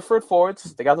 the Haverford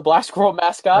Forwards. They got the Black Squirrel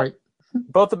mascot. Right.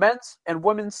 Both the men's and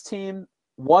women's team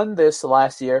won this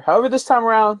last year. However, this time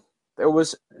around, there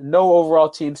was no overall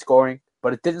team scoring,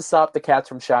 but it didn't stop the Cats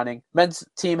from shining. Men's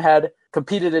team had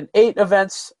competed in 8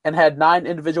 events and had 9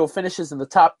 individual finishes in the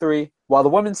top 3, while the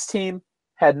women's team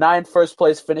had 9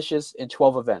 first-place finishes in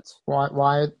 12 events.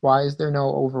 Why is there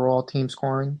no overall team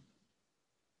scoring?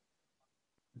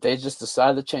 They just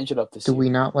decided to change it up this year. Do we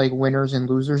not like winners and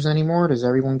losers anymore? Does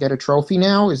everyone get a trophy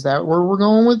now? Is that where we're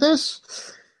going with this?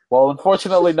 Well,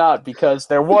 unfortunately not, because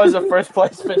there was a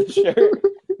first-place finisher.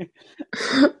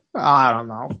 I don't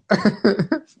know.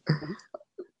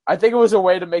 I think it was a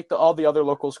way to make all the other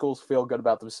local schools feel good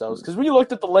about themselves. Because when you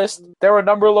looked at the list, there were a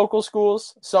number of local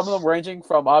schools, some of them ranging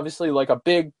from obviously like a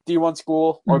big D1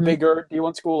 school or bigger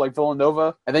D1 school like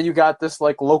Villanova. And then you got this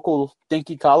like local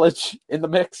dinky college in the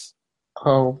mix.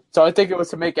 Oh. So I think it was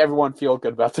to make everyone feel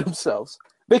good about themselves.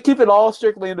 They keep it all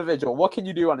strictly individual. What can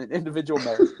you do on an individual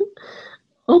merit?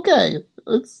 Okay.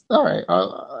 It's all right.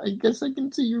 I guess I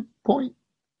can see your point.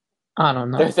 I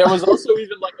don't know. There was also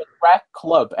even like a track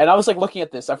club, and I was like looking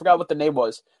at this. I forgot what the name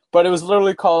was, but it was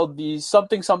literally called the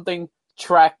something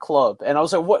track club, and I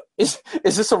was like, "What is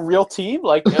this a real team?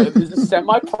 Like, is this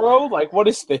semi-pro? Like, what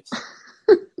is this?"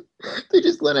 They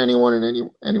just let anyone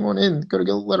in. Go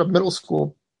to let a middle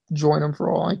school join them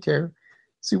for all I care.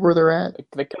 See where they're at.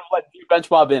 They could have let you bench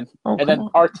mob in, and then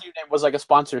our team name was like a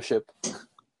sponsorship.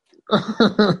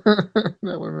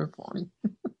 That would have been funny.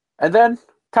 And then,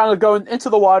 kind of going into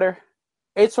the water,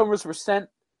 8 swimmers were sent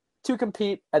to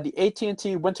compete at the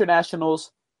AT&T Winter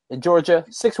Nationals in Georgia,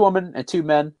 6 women and 2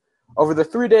 men. Over the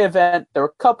 3-day event, there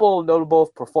were a couple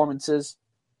notable performances.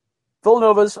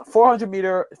 Villanova's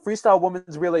 400-meter freestyle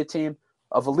women's relay team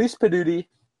of Elise Paduti,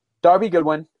 Darby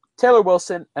Goodwin, Taylor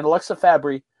Wilson, and Alexa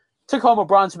Fabry took home a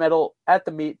bronze medal at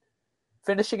the meet,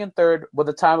 finishing in 3rd with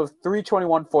a time of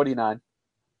 3:21.49.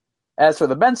 As for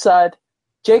the men's side,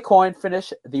 Jay Coyne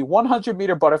finished the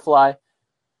 100-meter butterfly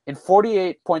in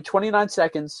 48.29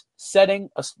 seconds, setting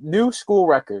a new school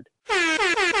record.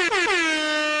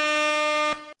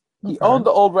 He owned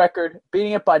the old record,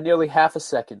 beating it by nearly half a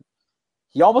second.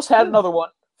 He almost had another one,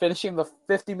 finishing the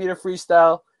 50-meter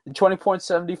freestyle in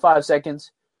 20.75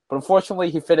 seconds, but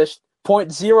unfortunately he finished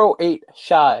 0.08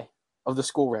 shy of the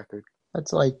school record.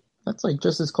 That's like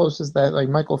just as close as that like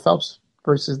Michael Phelps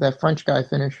versus that French guy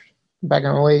finished back in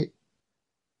 08.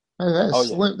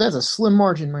 That's a slim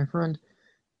margin, my friend.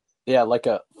 Yeah, like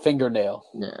a fingernail.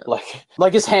 Yeah.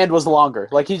 Like his hand was longer.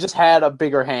 Like he just had a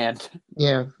bigger hand.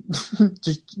 Yeah.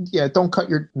 Don't cut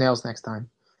your nails next time.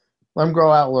 Let them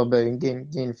grow out a little bit and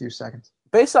gain a few seconds.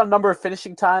 Based on number of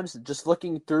finishing times, just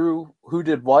looking through who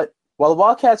did what, while the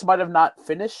Wildcats might have not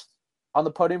finished on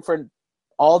the podium for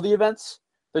all the events,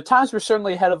 their times were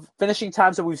certainly ahead of finishing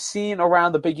times that we've seen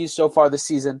around the Big East so far this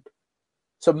season.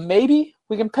 So maybe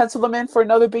we can pencil them in for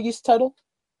another Big East title?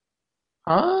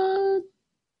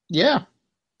 Yeah.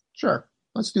 Sure.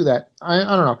 Let's do that. I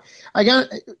don't know. I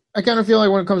kind of feel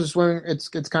like when it comes to swimming, it's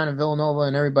kind of Villanova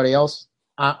and everybody else.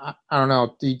 I don't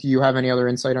know. Do you have any other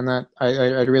insight on that?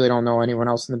 I really don't know anyone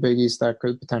else in the Big East that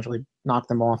could potentially knock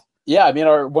them off. Yeah, I mean,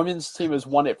 our women's team has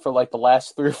won it for like the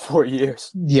last 3 or 4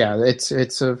 years. Yeah, it's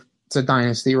a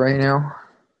dynasty right now.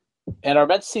 And our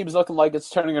men's team is looking like it's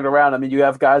turning it around. I mean, you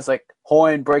have guys like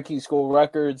Hoyne breaking school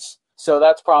records, so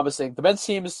that's promising. The men's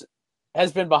team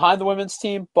has been behind the women's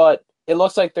team, but it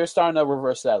looks like they're starting to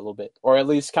reverse that a little bit, or at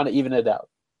least kind of even it out.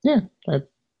 Yeah,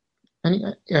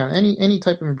 any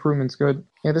type of improvement's good.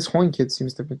 Yeah, this Hoyne kid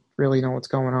seems to really know what's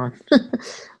going on.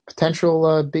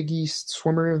 Potential Big East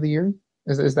Swimmer of the Year?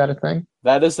 Is that a thing?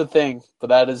 That is the thing, but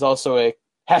that is also a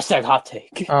hashtag hot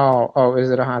take. Oh,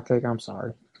 is it a hot take? I'm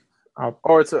sorry.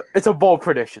 Or it's a bold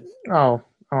prediction. Oh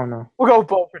no. We'll go with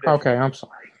bold prediction. Okay, I'm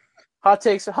sorry. Hot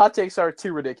takes are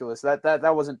too ridiculous.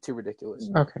 That wasn't too ridiculous.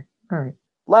 Okay, all right.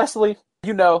 Lastly,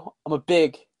 I'm a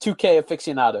big 2K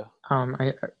aficionado.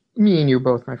 Me and you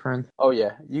both, my friend. Oh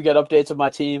yeah, you get updates of my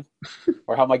team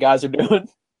or how my guys are doing.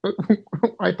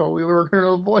 I thought we were going to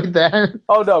avoid that.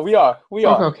 Oh no, we are.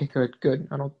 Okay, good.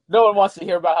 No one wants to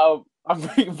hear about how I'm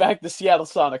bringing back the Seattle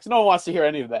Sonics. No one wants to hear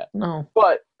any of that. No.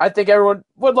 But I think everyone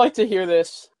would like to hear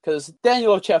this because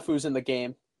Daniel Ochefu's in the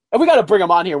game. And we got to bring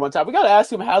him on here one time. We got to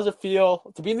ask him how does it feel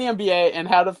to be in the NBA and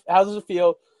how does it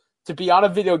feel to be on a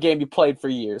video game you played for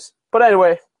years. But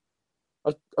anyway,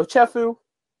 Ochefu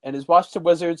and his Washington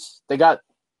Wizards, they got,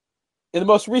 in the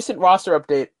most recent roster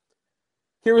update,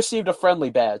 he received a friendly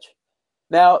badge.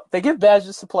 Now, they give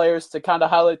badges to players to kind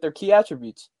of highlight their key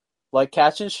attributes, like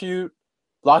catch and shoot,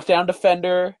 lockdown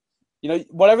defender,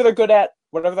 whatever they're good at,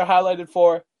 whatever they're highlighted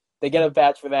for, they get a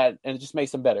badge for that, and it just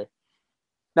makes them better.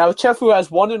 Now, Ochefu has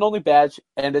one and only badge,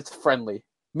 and it's friendly,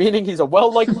 meaning he's a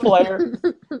well-liked player,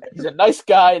 he's a nice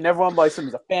guy, and everyone likes him,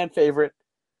 he's a fan favorite.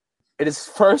 It is his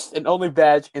first and only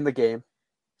badge in the game.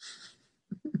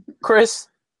 Chris,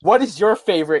 what is your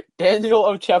favorite Daniel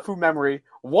Ochefu memory?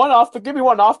 Give me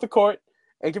one off the court,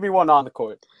 and give me one on the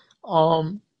court.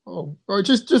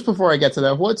 Just before I get to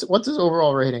that, what's his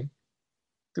overall rating?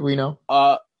 Do we know?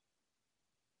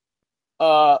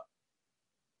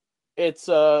 It's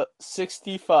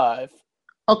 65.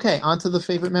 Okay, on to the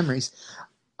favorite memories.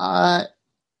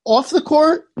 Off the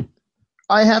court,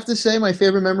 I have to say my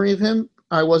favorite memory of him,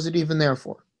 I wasn't even there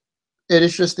for. It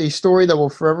is just a story that will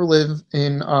forever live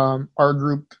in our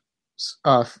group's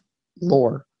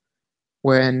lore.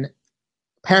 When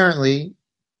apparently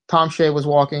Tom Shea was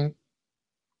walking,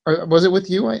 or was it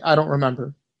with you? I don't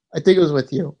remember. I think it was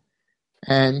with you.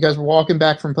 And you guys were walking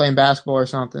back from playing basketball or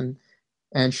something,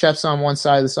 and Chef's on one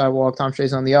side of the sidewalk, Tom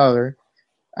Shea's on the other,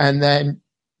 and then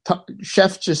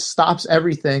Chef just stops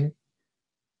everything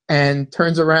and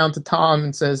turns around to Tom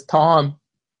and says, "Tom,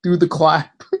 do the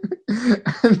clap."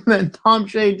 And then Tom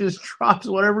Shea just drops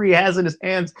whatever he has in his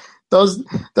hands, does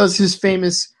his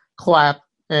famous clap,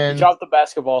 and he dropped the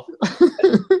basketball.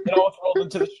 It almost rolled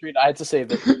into the street. I had to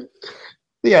save it.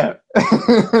 Yeah,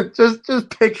 just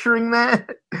picturing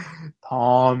that.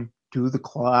 Tom, do the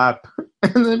clap,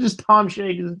 and then just Tom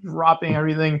Shea just dropping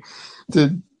everything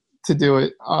to do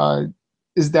it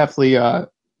is definitely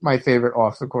my favorite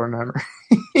off the court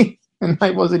memory. And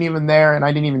I wasn't even there, and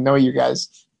I didn't even know you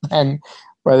guys. And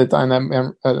by the time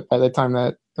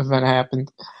that event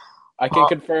happened, I can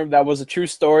confirm that was a true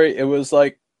story. It was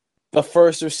like the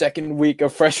first or second week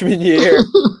of freshman year.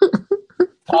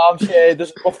 Tom Shea,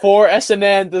 this was before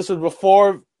SNN, this was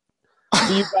before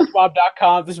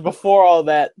TheUBenchMob.com, this was before all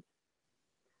that.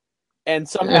 And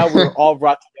somehow we were all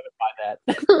brought together by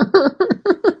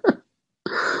that.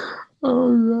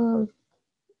 Oh,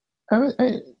 God.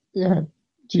 Yeah,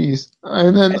 jeez.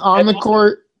 And then on the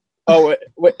court. Oh,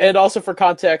 and also for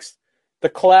context, the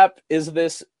clap is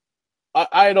this.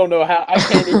 I don't know how. I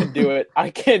can't even do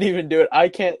it.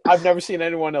 I've never seen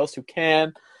anyone else who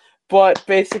can. But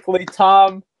basically,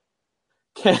 Tom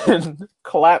can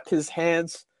clap his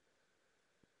hands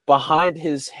behind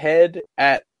his head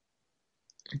at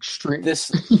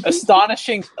this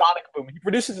astonishing sonic boom. He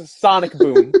produces a sonic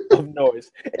boom of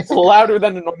noise. It's louder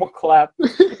than a normal clap.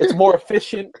 It's more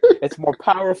efficient. It's more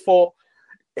powerful.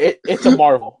 It's a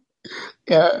marvel.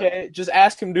 Yeah. Okay? Just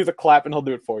ask him to do the clap, and he'll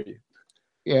do it for you.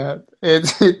 Yeah,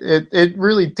 it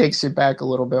really takes you back a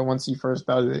little bit once he first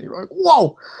does it. You're like,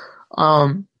 whoa!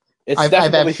 It's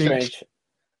definitely strange.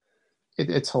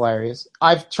 It's hilarious.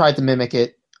 I've tried to mimic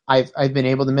it. I've been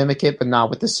able to mimic it, but not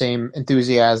with the same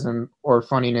enthusiasm or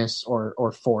funniness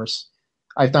or force.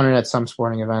 I've done it at some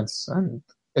sporting events, and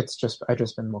I've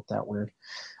just been looked at weird.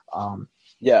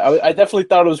 Yeah, I definitely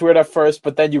thought it was weird at first,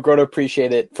 but then you grow to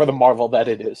appreciate it for the marvel that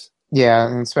it is. Yeah,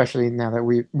 and especially now that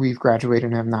we've graduated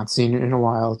and have not seen it in a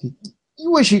while,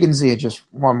 you wish you can see it just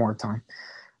one more time.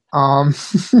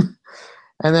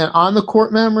 And then on the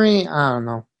court memory, I don't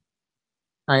know.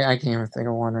 I can't even think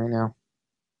of one right now.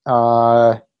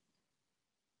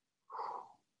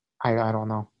 I don't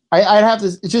know. I'd have to.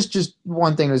 It's just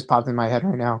one thing that's popped in my head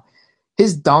right now.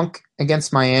 His dunk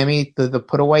against Miami, the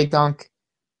put away dunk,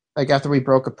 like after we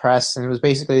broke a press, and it was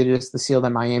basically just to seal the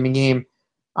Miami game.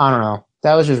 I don't know.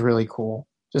 That was just really cool,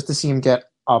 just to see him get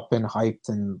up and hyped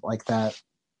and like that.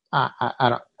 I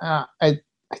don't. I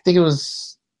think it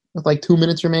was with like 2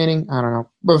 minutes remaining. I don't know,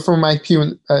 but from my view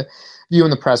in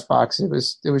the press box, it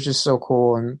was just so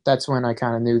cool, and that's when I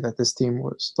kind of knew that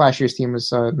last year's team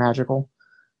was magical.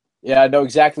 Yeah, I know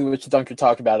exactly which dunk you're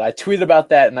talking about. I tweeted about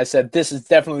that, and I said, this is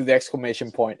definitely the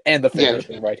exclamation point and the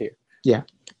finishing right here. Yeah.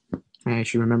 I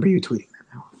actually remember you tweeting that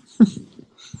now.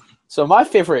 So my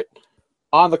favorite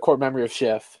on-the-court memory of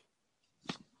Chef,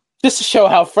 just to show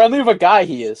how friendly of a guy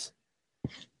he is.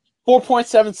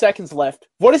 4.7 seconds left.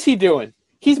 What is he doing?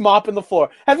 He's mopping the floor.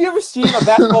 Have you ever seen a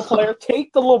basketball player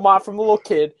take the little mop from the little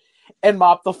kid and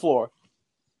mop the floor?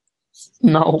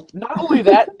 No. Not only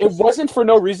that, it wasn't for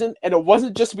no reason, and it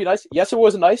wasn't just to be nice. Yes, it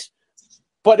was nice,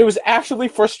 but it was actually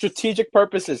for strategic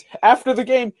purposes. After the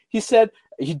game, he said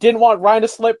he didn't want Ryan to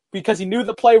slip because he knew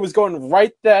the play was going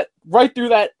right through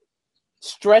that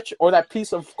stretch or that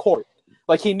piece of court.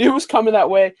 Like, he knew it was coming that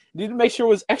way. He needed to make sure it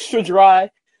was extra dry.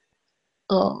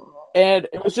 And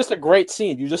it was just a great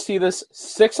scene. You just see this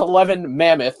 6'11"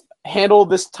 mammoth handle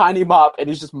this tiny mop, and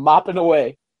he's just mopping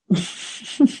away.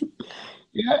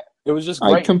 Yeah. It was just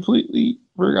great. I completely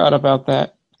forgot about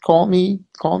that. Call me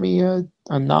a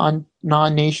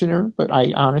non-nationer, but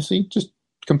I honestly just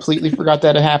completely forgot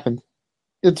that it happened.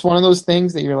 It's one of those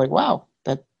things that you're like, wow,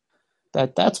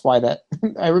 that's why that.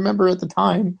 I remember at the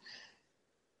time,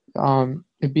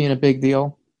 it being a big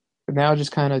deal, but now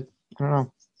just kind of, I don't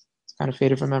know, it's kind of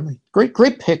faded from memory.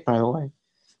 Great pick, by the way.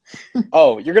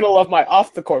 Oh, you're gonna love my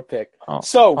off the court pick.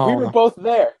 We were both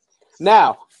there.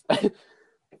 Now,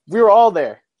 we were all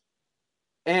there.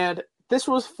 And this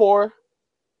was for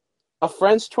a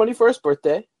friend's 21st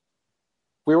birthday.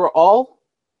 We were all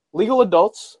legal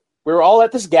adults. We were all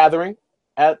at this gathering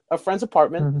at a friend's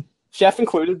apartment. Mm-hmm. Chef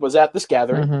included was at this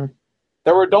gathering. Mm-hmm.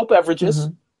 There were adult beverages,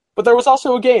 but there was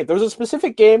also a game. There was a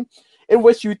specific game in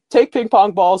which you take ping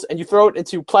pong balls and you throw it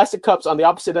into plastic cups on the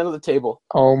opposite end of the table.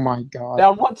 Oh, my God.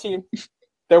 Now, on one team,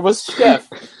 there was Chef.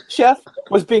 Chef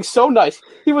was being so nice.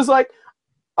 He was like,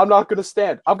 I'm not going to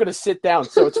stand. I'm going to sit down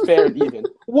so it's fair and even.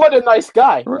 What a nice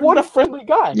guy. Right. What a friendly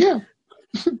guy. Yeah.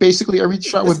 Basically, every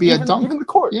shot would be a dunk. Even the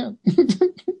court. Yeah.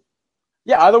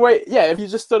 Yeah, either way, yeah, if he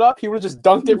just stood up, he would have just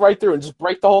dunked it right through and just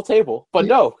break the whole table. But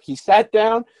no, he sat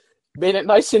down, made it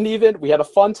nice and even. We had a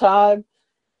fun time.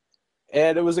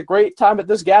 And it was a great time at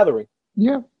this gathering.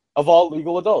 Yeah. Of all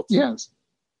legal adults. Yes.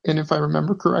 And if I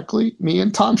remember correctly, me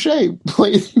and Tom Shea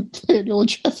played Daniel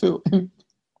Ochefu.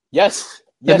 Yes.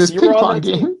 Yes, you were on that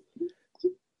team.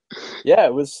 Yeah,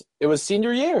 it was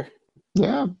senior year.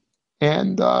 Yeah,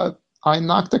 and I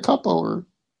knocked a cup over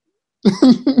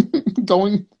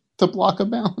going to block a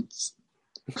bounce.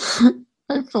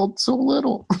 I felt so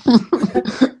little.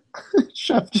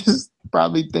 Chef just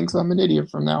probably thinks I'm an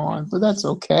idiot from now on, but that's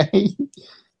okay.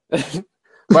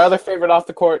 My other favorite off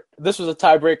the court, this was a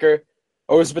tiebreaker,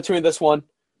 or it was between this one,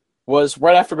 was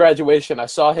right after graduation. I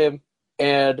saw him,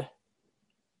 and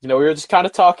we were just kind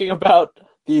of talking about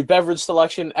the beverage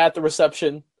selection at the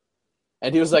reception,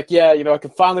 and he was like, yeah, I can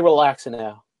finally relax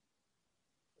now.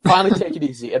 Finally take it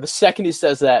easy. And the second he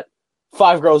says that,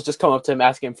 5 girls just come up to him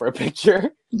asking him for a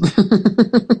picture. and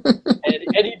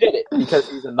he did it because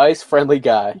he's a nice, friendly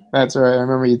guy. That's right. I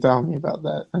remember you telling me about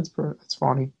that. That's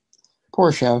funny.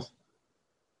 Poor Chef.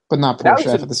 But not poor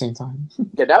Chef at the same time.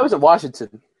 Yeah, that was in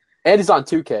Washington. And he's on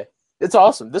 2K. It's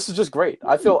awesome. This is just great.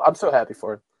 I'm so happy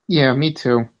for him. Yeah, me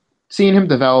too. Seeing him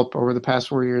develop over the past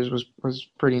 4 years was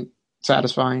pretty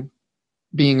satisfying.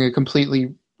 Being a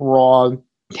completely raw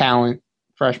talent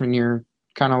freshman year,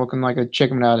 kind of looking like a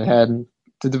chicken without a head, and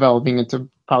to developing into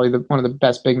probably one of the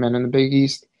best big men in the Big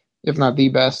East, if not the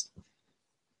best.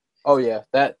 Oh yeah,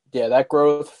 that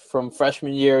growth from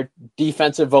freshman year,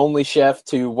 defensive only Chef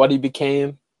to what he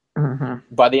became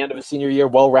by the end of his senior year,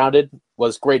 well-rounded,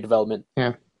 was great development.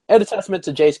 Yeah, and a testament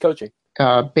to Jay's coaching.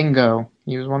 Bingo.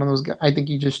 He was one of those guys. I think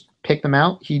he just picked him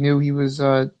out. He knew he was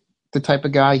the type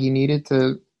of guy he needed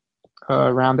to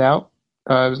round out.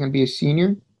 He was going to be a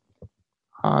senior.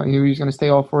 He knew he was going to stay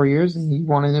all 4 years, and he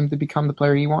wanted him to become the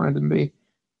player he wanted him to be.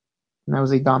 And that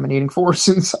was a dominating force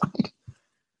inside.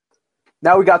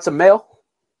 Now we got some mail.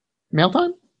 Mail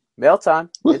time? Mail time.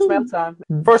 Woo-hoo. It's mail time.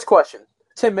 First question.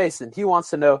 Tim Mason, he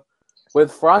wants to know,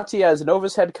 with Ferranti as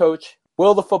Nova's head coach,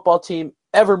 will the football team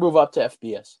ever move up to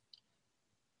FBS?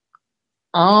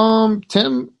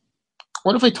 Tim,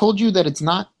 what if I told you that it's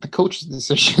not the coach's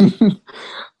decision?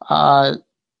 uh,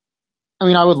 I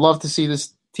mean, I would love to see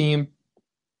this team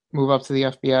move up to the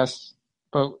FBS,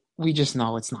 but we just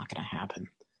know it's not going to happen.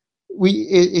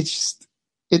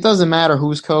 It doesn't matter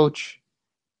who's coach.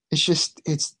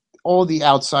 It's all the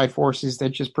outside forces that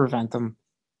just prevent them.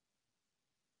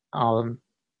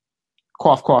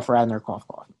 Cough, cough, Radner, cough,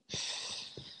 cough.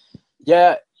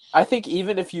 Yeah, I think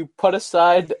even if you put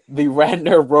aside the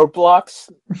Radner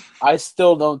roadblocks, I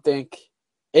still don't think,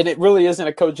 and it really isn't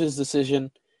a coach's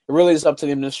decision. It really is up to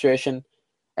the administration.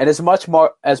 And as much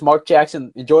as Mark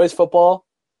Jackson enjoys football,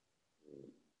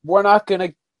 we're not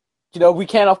going to, we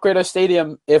can't upgrade our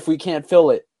stadium if we can't fill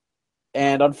it.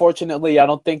 And unfortunately, I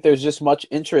don't think there's just much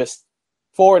interest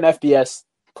for an FBS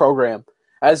program.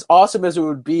 As awesome as it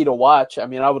would be to watch, I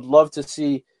mean, I would love to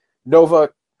see Nova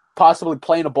possibly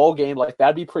playing a bowl game. Like,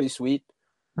 that'd be pretty sweet.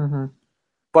 Mm-hmm.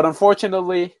 But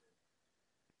unfortunately,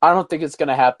 I don't think it's going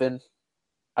to happen.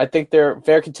 I think they're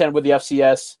very content with the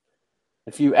FCS.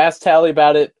 If you ask Talley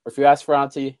about it, or if you ask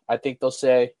Ferranti, I think they'll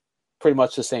say pretty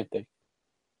much the same thing.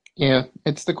 Yeah,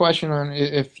 it's the question on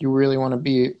if you really want to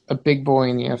be a big boy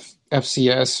in the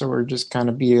FCS or just kind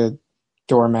of be a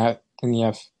doormat in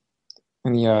the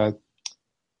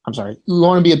I'm sorry. You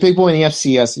want to be a big boy in the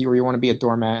FCS or you want to be a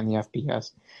doormat in the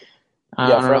FBS.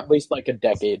 Yeah, for at least like a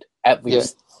decade, at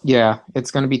least. Yeah,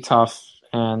 it's going to be tough,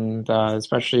 and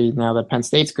especially now that Penn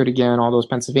State's good again, all those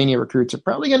Pennsylvania recruits are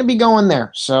probably going to be going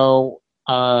there. So,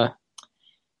 yeah,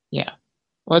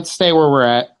 let's stay where we're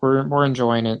at. We're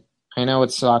enjoying it. I know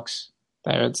it sucks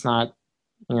that it's not,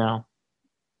 the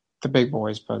big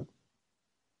boys, but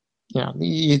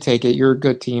you take it. You're a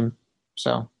good team.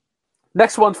 So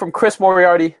next one from Chris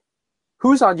Moriarty.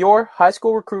 Who's on your high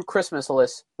school recruit Christmas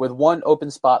list with one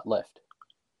open spot left?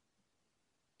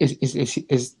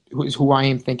 Is who I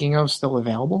am thinking of still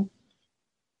available?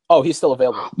 Oh, he's still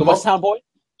available. The West Town boy?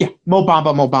 Yeah, Mo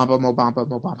Bamba.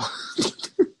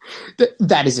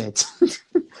 That is it.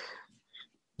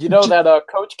 You know that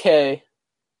Coach K,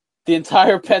 the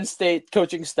entire Penn State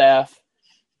coaching staff,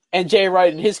 and Jay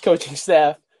Wright and his coaching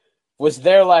staff was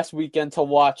there last weekend to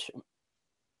watch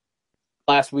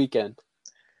last weekend.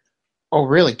 Oh,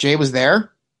 really? Jay was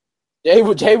there?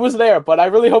 Jay was there, but I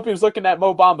really hope he was looking at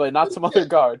Mo Bamba and not some other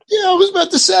guard. Yeah, I was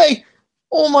about to say,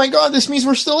 oh my God, this means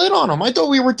we're still in on him. I thought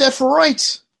we were dead for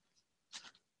rights.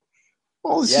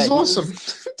 Oh, this is awesome.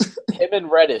 Him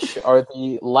and Reddish are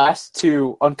the last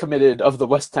two uncommitted of the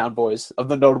West Town boys, of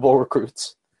the notable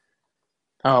recruits.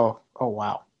 Oh,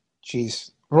 wow.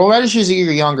 Jeez. Well, Reddish is a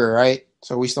year younger, right?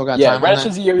 So we still got time. Yeah, Reddish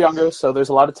is a year younger, so there's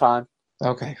a lot of time.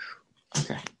 Okay.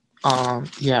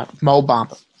 Yeah, Mo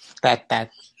Bamba.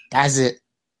 That's it.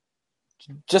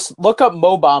 Just look up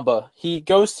Mo Bamba. He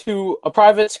goes to a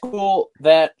private school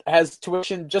that has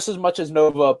tuition just as much as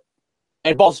Nova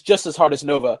and balls just as hard as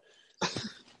Nova.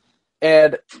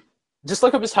 And just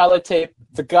look up his highlight tape.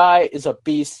 The guy is a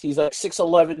beast. He's like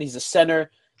 6'11". He's a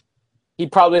center. He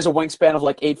probably has a wingspan of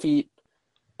like 8 feet.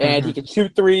 And he can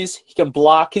shoot threes. He can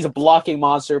block. He's a blocking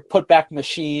monster. Put-back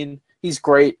machine. He's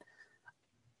great.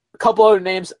 A couple other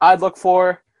names I'd look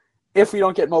for if we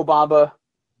don't get Mo Bamba,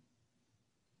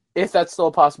 if that's still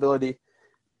a possibility.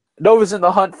 Nova's in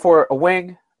the hunt for a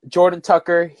wing. Jordan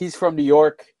Tucker, he's from New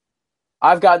York.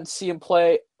 I've gotten to see him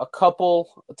play a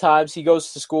couple of times. He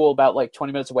goes to school about like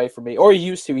 20 minutes away from me, or he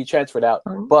used to. He transferred out.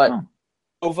 But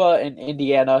Nova and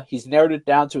Indiana, he's narrowed it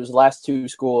down to his last two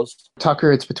schools.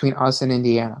 Tucker, it's between us and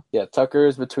Indiana. Yeah, Tucker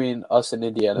is between us and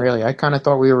Indiana. Really? I kind of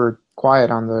thought we were quiet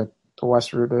on the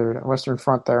Western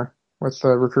front there with the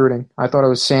recruiting. I thought it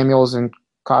was Samuels and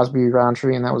Cosby,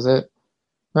 Roundtree, and that was it.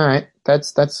 All right.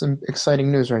 That's some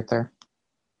exciting news right there.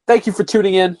 Thank you for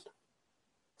tuning in,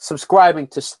 subscribing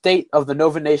to State of the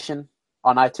Nova Nation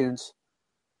on iTunes.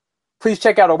 Please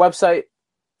check out our website,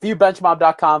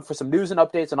 viewbenchmob.com, for some news and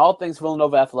updates on all things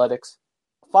Villanova athletics.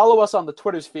 Follow us on the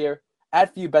Twitter sphere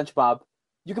at viewbenchmob.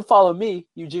 You can follow me,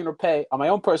 Eugene Rapay, on my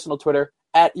own personal Twitter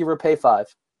at erapay5.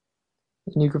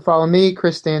 And you can follow me,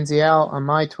 Chris Stanzial, on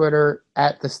my Twitter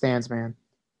at TheStandsman.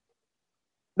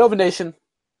 Nova Nation,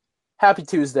 happy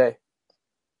Tuesday.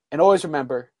 And always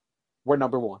remember, we're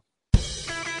number one.